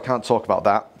 hours, so I can't talk about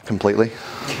that completely.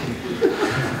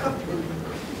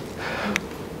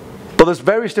 But there's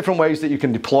various different ways that you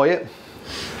can deploy it.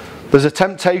 There's a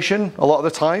temptation, a lot of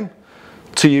the time,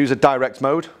 to use a direct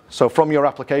mode. So from your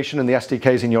application and the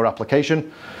SDKs in your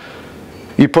application,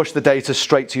 you push the data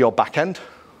straight to your backend,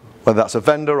 whether that's a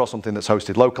vendor or something that's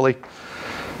hosted locally.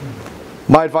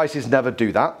 My advice is never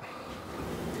do that,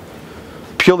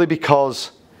 purely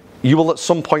because you will at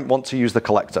some point want to use the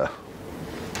collector.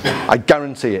 I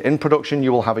guarantee it, in production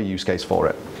you will have a use case for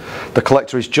it. The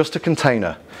collector is just a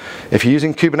container. If you're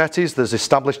using Kubernetes, there's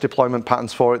established deployment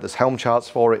patterns for it, there's Helm charts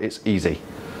for it, it's easy.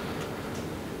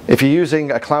 If you're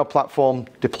using a cloud platform,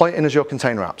 deploy it in as your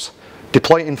container apps.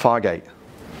 Deploy it in Fargate.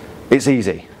 It's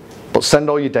easy, but send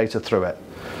all your data through it.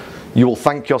 You will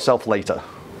thank yourself later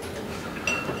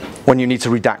when you need to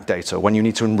redact data, when you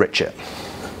need to enrich it.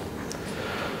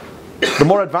 The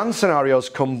more advanced scenarios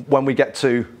come when we get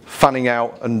to fanning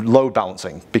out and load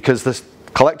balancing, because the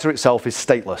collector itself is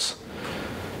stateless.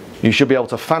 You should be able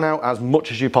to fan out as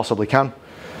much as you possibly can,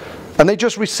 and they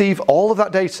just receive all of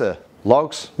that data,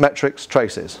 logs, metrics,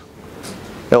 traces.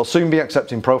 It'll soon be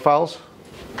accepting profiles.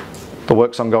 The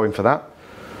work's ongoing for that,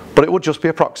 but it will just be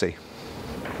a proxy.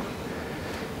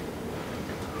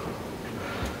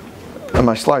 And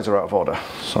my slides are out of order,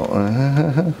 so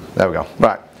there we go.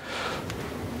 Right.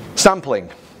 Sampling.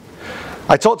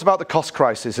 I talked about the cost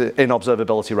crisis in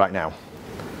observability right now,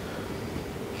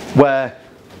 where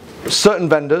certain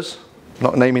vendors,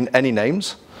 not naming any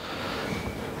names,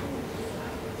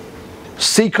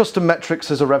 see custom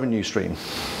metrics as a revenue stream.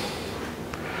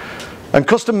 And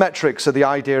custom metrics are the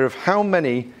idea of how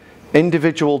many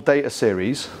individual data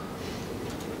series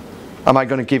am I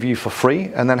going to give you for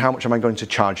free, and then how much am I going to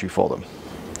charge you for them.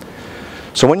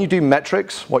 So when you do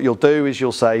metrics, what you'll do is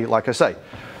you'll say, like I say,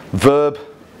 verb,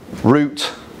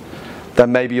 root,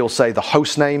 then maybe you'll say the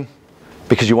host name,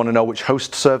 because you want to know which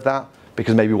host served that,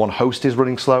 because maybe one host is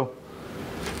running slow.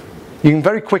 You can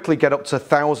very quickly get up to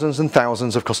thousands and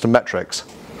thousands of custom metrics.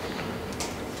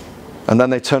 And then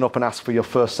they turn up and ask for your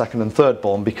first, second, and third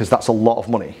born, because that's a lot of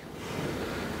money.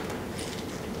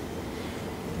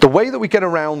 The way that we get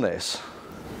around this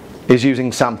is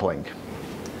using sampling.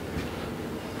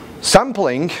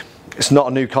 Sampling is not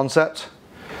a new concept.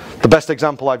 The best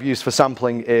example I've used for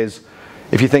sampling is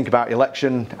if you think about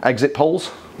election exit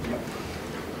polls.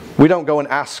 We don't go and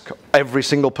ask every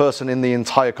single person in the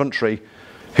entire country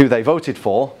who they voted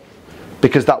for,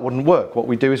 because that wouldn't work. What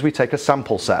we do is we take a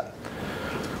sample set.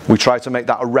 We try to make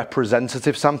that a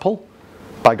representative sample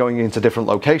by going into different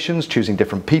locations, choosing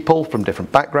different people from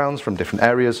different backgrounds, from different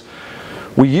areas.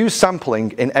 We use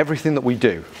sampling in everything that we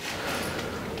do.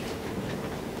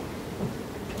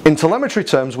 In telemetry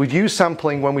terms, we use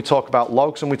sampling when we talk about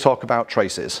logs and we talk about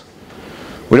traces.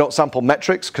 We don't sample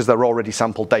metrics because they're already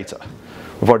sampled data.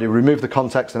 We've already removed the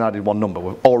context and added one number.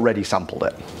 We've already sampled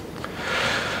it.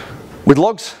 With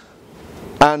logs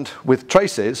and with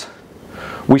traces,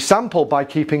 we sample by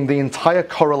keeping the entire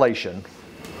correlation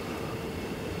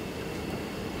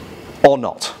or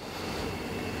not.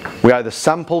 We either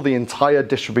sample the entire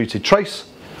distributed trace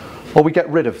or we get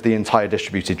rid of the entire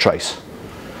distributed trace.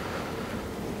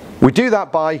 We do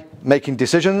that by making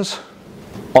decisions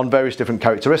on various different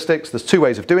characteristics. There's two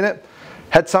ways of doing it.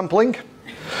 Head sampling,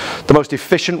 the most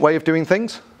efficient way of doing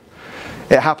things.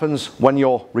 It happens when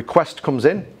your request comes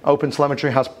in.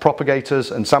 OpenTelemetry has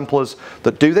propagators and samplers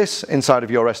that do this inside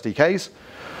of your SDKs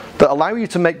that allow you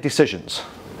to make decisions.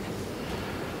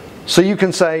 So you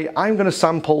can say, I'm going to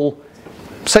sample,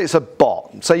 say it's a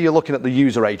bot, say you're looking at the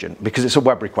user agent because it's a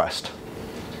web request.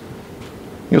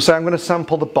 You'll say, I'm going to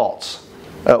sample the bots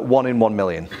at 1 in 1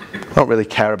 million. I don't really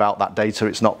care about that data,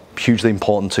 it's not hugely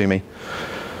important to me.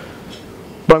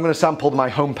 But I'm going to sample my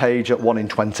home page at 1 in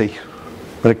 20.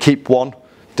 I'm going to keep 1,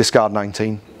 discard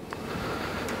 19.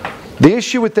 The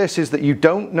issue with this is that you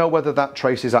don't know whether that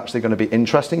trace is actually going to be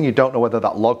interesting. You don't know whether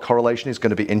that log correlation is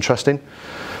going to be interesting,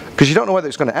 because you don't know whether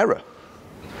it's going to error.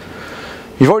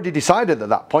 You've already decided at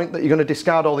that point that you're going to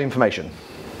discard all the information.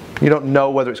 You don't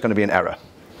know whether it's going to be an error.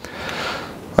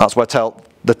 That's where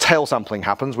the tail sampling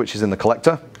happens, which is in the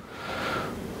collector.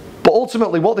 But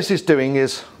ultimately what this is doing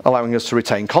is allowing us to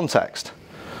retain context.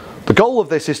 The goal of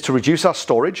this is to reduce our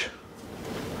storage,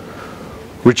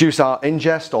 reduce our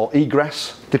ingest or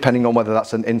egress, depending on whether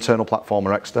that's an internal platform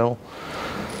or external.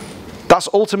 That's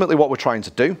ultimately what we're trying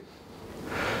to do.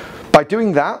 By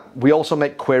doing that, we also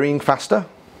make querying faster.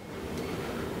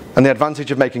 And the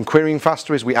advantage of making querying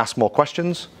faster is we ask more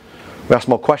questions. We ask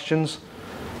more questions,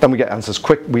 then we get answers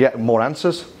quick. We get more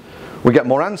answers. We get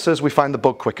more answers, we find the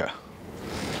bug quicker.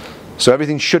 So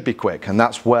everything should be quick, and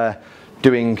that's where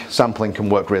doing sampling can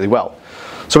work really well.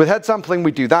 So with head sampling,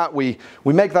 we do that. We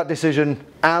make that decision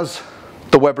as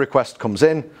the web request comes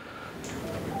in.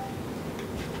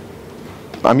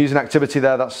 I'm using activity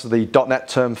there, that's the .NET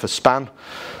term for span.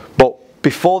 But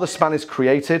before the span is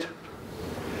created,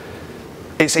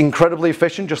 it's incredibly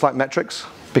efficient, just like metrics,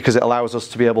 because it allows us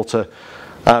to be able to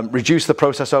reduce the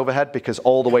process overhead, because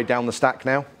all the way down the stack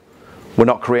now, we're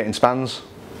not creating spans,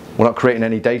 we're not creating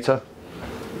any data.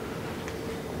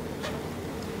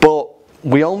 But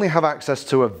we only have access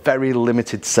to a very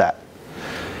limited set.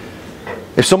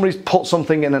 If somebody's put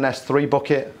something in an S3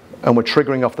 bucket and we're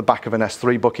triggering off the back of an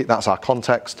S3 bucket, that's our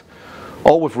context.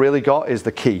 All we've really got is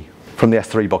the key from the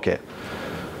S3 bucket.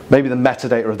 Maybe the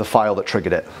metadata of the file that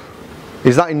triggered it.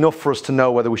 Is that enough for us to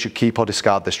know whether we should keep or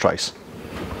discard this trace?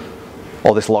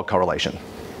 Or this log correlation?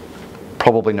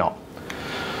 Probably not.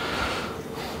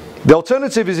 The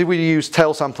alternative is if we use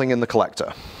tail sampling in the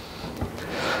collector.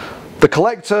 The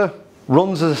collector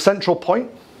runs as a central point.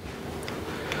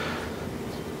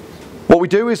 What we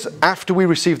do is, after we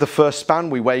receive the first span,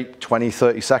 we wait 20,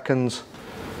 30 seconds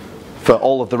for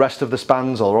all of the rest of the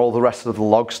spans or all the rest of the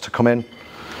logs to come in.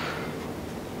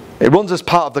 It runs as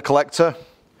part of the collector,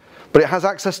 but it has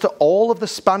access to all of the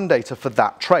span data for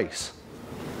that trace.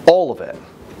 All of it.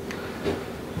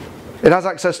 It has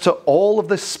access to all of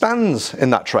the spans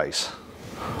in that trace.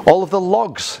 All of the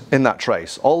logs in that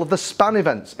trace. All of the span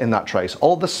events in that trace.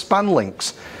 All of the span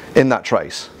links in that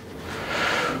trace.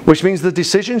 Which means the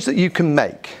decisions that you can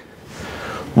make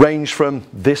range from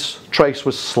this trace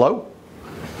was slow,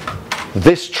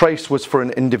 this trace was for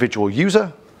an individual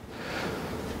user.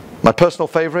 My personal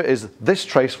favorite is this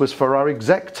trace was for our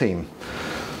exec team.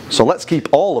 So let's keep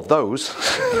all of those.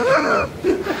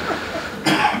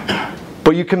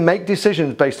 But you can make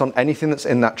decisions based on anything that's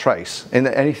in that trace,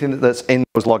 anything that's in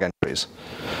those log entries.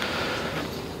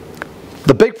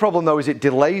 The big problem though is it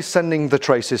delays sending the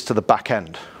traces to the back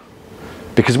end,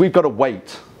 because we've got to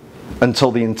wait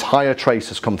until the entire trace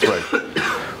has come through.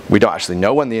 We don't actually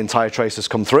know when the entire trace has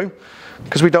come through,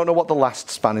 because we don't know what the last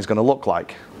span is going to look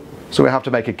like. So we have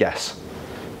to make a guess.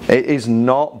 It is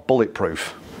not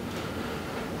bulletproof.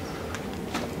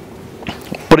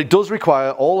 But it does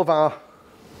require all of our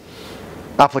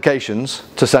applications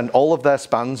to send all of their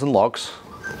spans and logs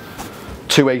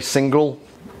to a single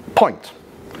point.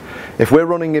 If we're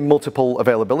running in multiple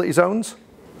availability zones,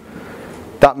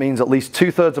 that means at least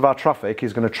 2/3 of our traffic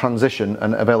is going to transition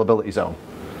an availability zone.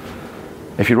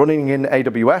 If you're running in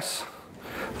AWS,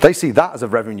 they see that as a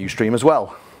revenue stream as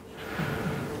well,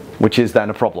 which is then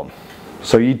a problem.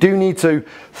 So you do need to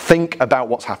think about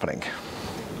what's happening.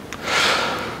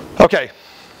 Okay.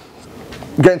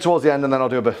 Getting towards the end, and then I'll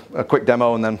do a quick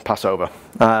demo and then pass over.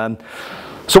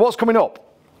 So what's coming up?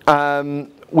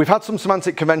 We've had some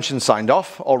semantic conventions signed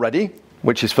off already,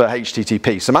 which is for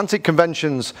HTTP. Semantic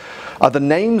conventions are the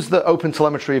names that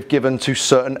OpenTelemetry have given to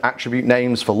certain attribute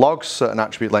names for logs, certain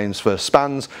attribute names for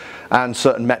spans, and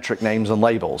certain metric names and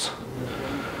labels.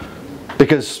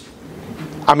 Because,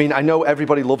 I mean, I know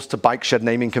everybody loves to bike shed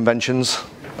naming conventions.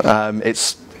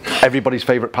 It's everybody's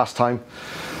favorite pastime.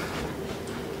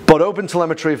 But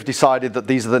OpenTelemetry have decided that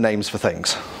these are the names for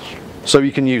things. So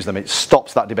you can use them. It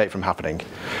stops that debate from happening.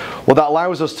 What that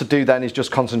allows us to do then is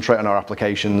just concentrate on our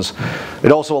applications.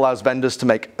 It also allows vendors to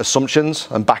make assumptions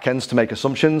and backends to make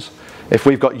assumptions. If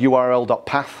we've got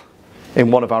url.path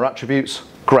in one of our attributes,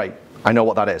 great. I know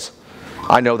what that is.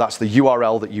 I know that's the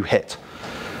URL that you hit.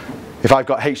 If I've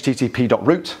got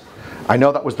http.root, I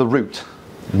know that was the root,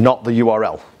 not the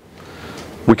URL.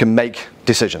 We can make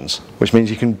decisions, which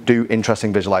means you can do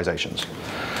interesting visualizations.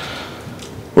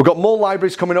 We've got more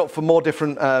libraries coming up for more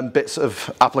different bits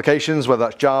of applications, whether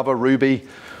that's Java, Ruby,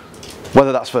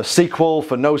 whether that's for SQL,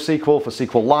 for NoSQL, for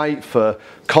SQLite, for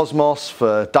Cosmos,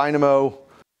 for Dynamo.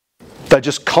 They're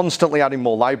just constantly adding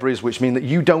more libraries, which mean that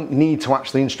you don't need to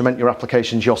actually instrument your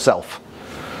applications yourself.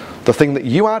 The thing that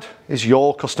you add is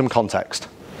your custom context.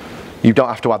 You don't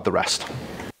have to add the rest.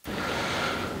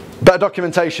 Better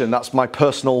documentation, that's my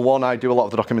personal one. I do a lot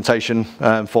of the documentation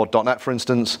for .NET, for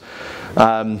instance.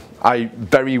 I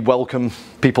very welcome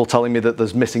people telling me that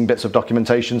there's missing bits of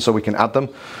documentation so we can add them,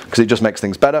 because it just makes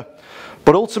things better.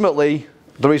 But ultimately,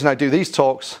 the reason I do these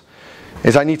talks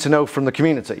is I need to know from the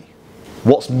community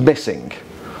what's missing.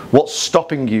 What's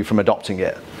stopping you from adopting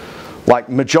it? Like,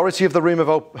 majority of the room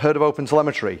have heard of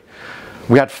OpenTelemetry.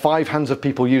 We had 5 hands of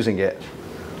people using it.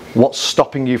 What's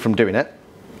stopping you from doing it?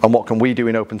 And what can we do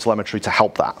in OpenTelemetry to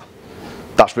help that?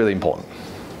 That's really important.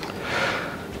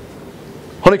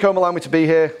 Honeycomb allowed me to be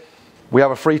here. We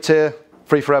have a free tier,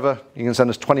 free forever. You can send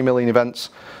us 20 million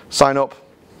events. Sign up.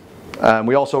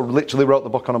 We also literally wrote the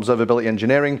book on observability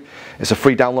engineering. It's a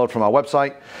free download from our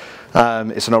website.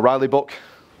 It's an O'Reilly book.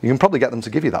 You can probably get them to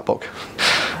give you that book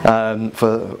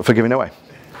for giving away.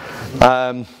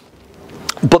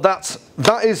 But that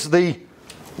is the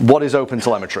what is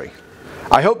OpenTelemetry.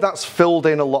 I hope that's filled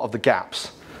in a lot of the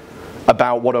gaps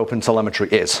about what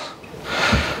OpenTelemetry is.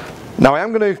 Now I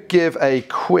am going to give a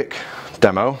quick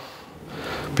demo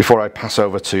before I pass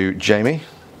over to Jamie.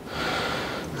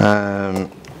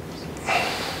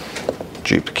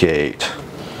 Duplicate.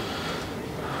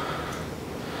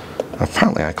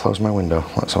 Apparently I closed my window.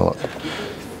 Let's have a look.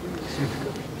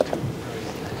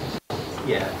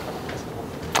 Yeah.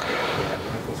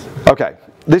 Okay,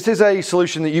 this is a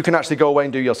solution that you can actually go away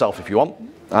and do yourself if you want.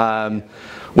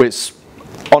 It's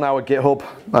on our GitHub.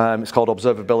 It's called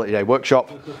Observability A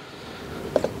Workshop.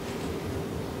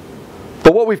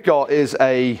 But what we've got is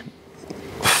a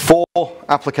 4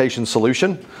 application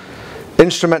solution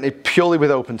instrumented purely with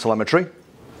OpenTelemetry.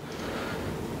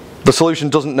 The solution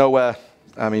doesn't know where,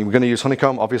 I mean, we're going to use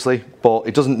Honeycomb obviously, but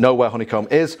it doesn't know where Honeycomb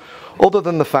is, other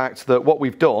than the fact that what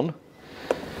we've done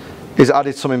is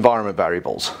added some environment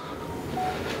variables.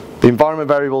 The environment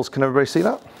variables, can everybody see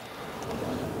that?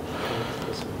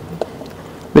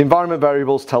 The environment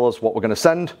variables tell us what we're going to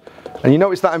send. And you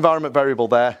notice that environment variable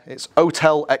there, it's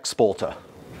OTel exporter.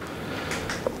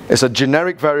 It's a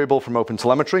generic variable from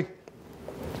OpenTelemetry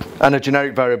and a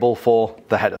generic variable for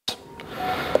the headers.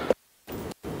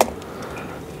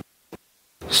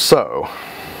 So,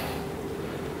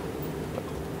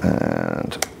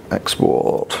 and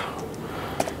export.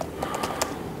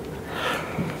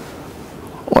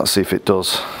 Let's see if it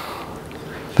does.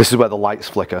 This is where the lights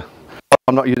flicker.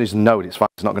 I'm not using Node, it's fine,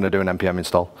 it's not going to do an npm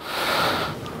install.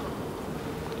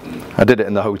 I did it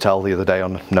in the hotel the other day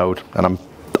on Node, and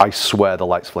I swear the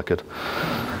lights flickered.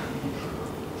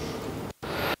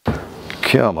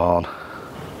 Come on.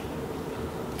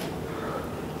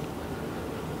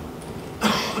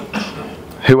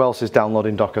 Who else is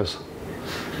downloading Dockers?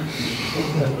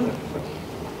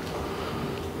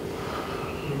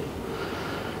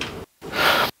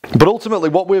 But ultimately,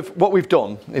 what we've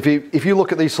done, if you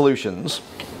look at these solutions,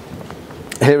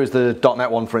 here is the .NET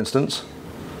one, for instance.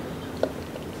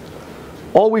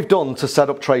 All we've done to set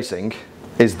up tracing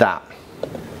is that.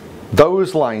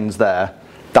 Those lines there,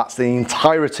 that's the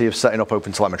entirety of setting up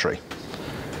OpenTelemetry,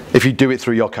 if you do it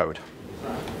through your code.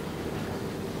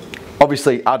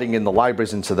 Obviously, adding in the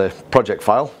libraries into the project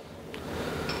file.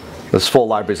 There's 4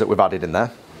 libraries that we've added in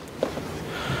there.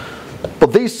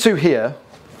 But these 2 here,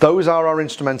 those are our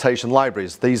instrumentation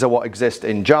libraries. These are what exist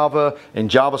in Java, in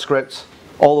JavaScript,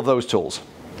 all of those tools.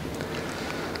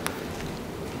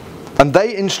 And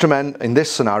they instrument, in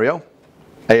this scenario,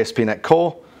 ASP.NET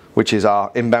Core, which is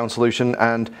our inbound solution,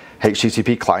 and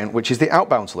HTTP client, which is the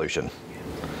outbound solution.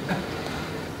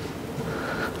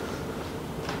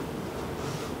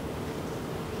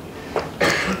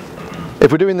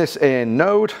 If we're doing this in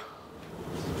Node,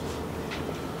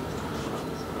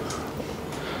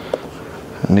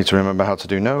 I need to remember how to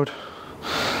do Node.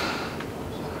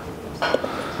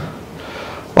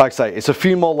 Like I say, it's a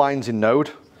few more lines in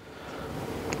Node.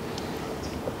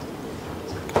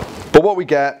 But what we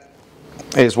get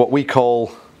is what we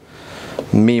call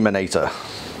Meminator.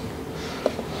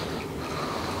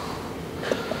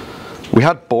 We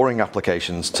had boring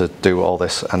applications to do all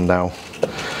this, and now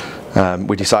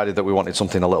we decided that we wanted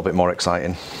something a little bit more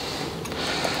exciting.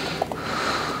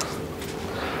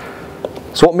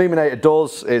 So what Meminator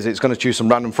does is it's going to choose some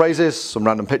random phrases, some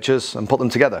random pictures, and put them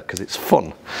together because it's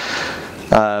fun,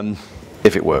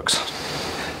 if it works.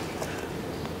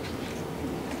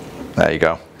 There you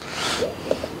go.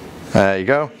 There you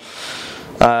go.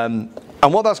 And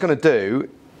what that's going to do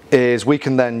is we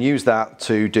can then use that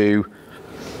to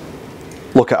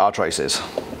look at our traces.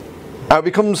 Now it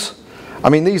becomes, I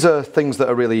mean, these are things that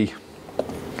are really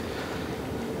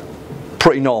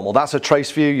pretty normal. That's a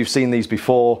trace view. You've seen these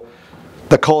before.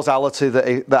 The causality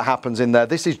that happens in there,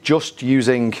 this is just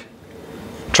using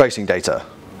tracing data.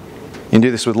 You can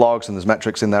do this with logs, and there's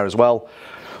metrics in there as well,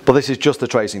 but this is just the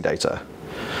tracing data.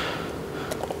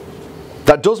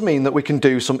 That does mean that we can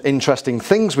do some interesting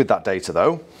things with that data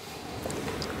though,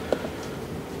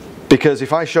 because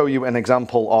if I show you an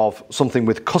example of something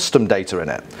with custom data in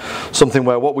it, something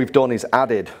where what we've done is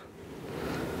added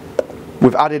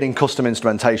We've added in custom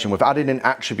instrumentation, we've added in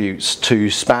attributes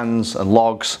to spans and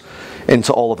logs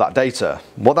into all of that data.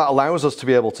 What that allows us to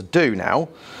be able to do now,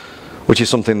 which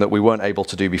is something that we weren't able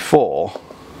to do before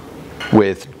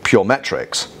with pure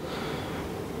metrics,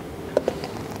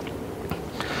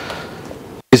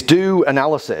 is do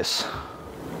analysis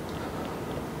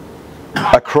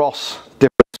across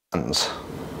different spans.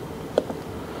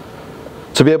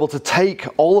 To be able to take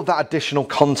all of that additional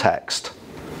context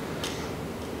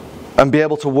and be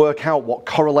able to work out what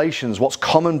correlations, what's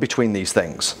common between these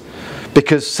things.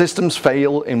 Because systems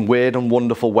fail in weird and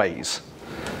wonderful ways.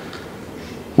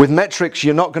 With metrics,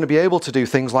 you're not going to be able to do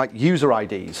things like user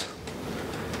IDs.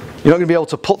 You're not going to be able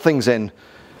to put things in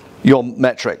your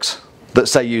metrics that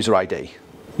say user ID.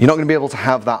 You're not going to be able to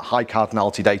have that high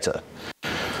cardinality data.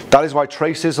 That is why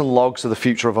traces and logs are the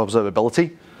future of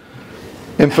observability.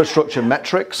 Infrastructure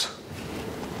metrics,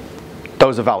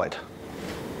 those are valid.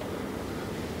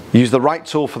 Use the right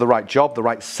tool for the right job, the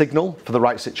right signal for the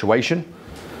right situation.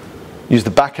 Use the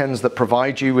backends that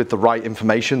provide you with the right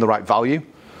information, the right value.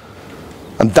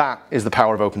 And that is the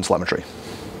power of OpenTelemetry.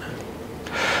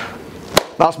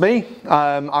 That's me.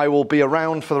 I will be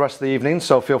around for the rest of the evening,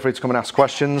 so feel free to come and ask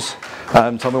questions.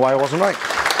 Tell me why I wasn't right.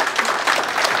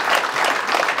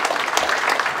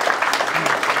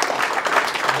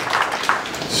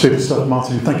 Super stuff,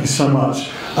 Martin. Thank you so much.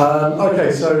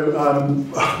 Okay, so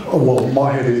well,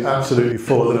 my head is absolutely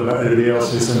full. I don't know about anybody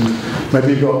else's, and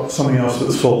maybe you've got something else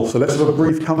that's full. So let's have a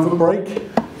brief comfort break.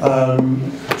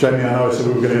 Jamie, I know I said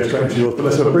we were going to go straight into yours, but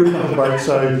let's have a brief comfort break.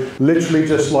 So literally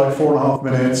just like 4.5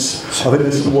 minutes. I think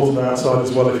there's some water outside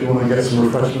as well if you want to get some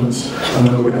refreshments, and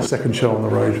then we'll get a second show on the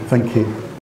road. Thank you.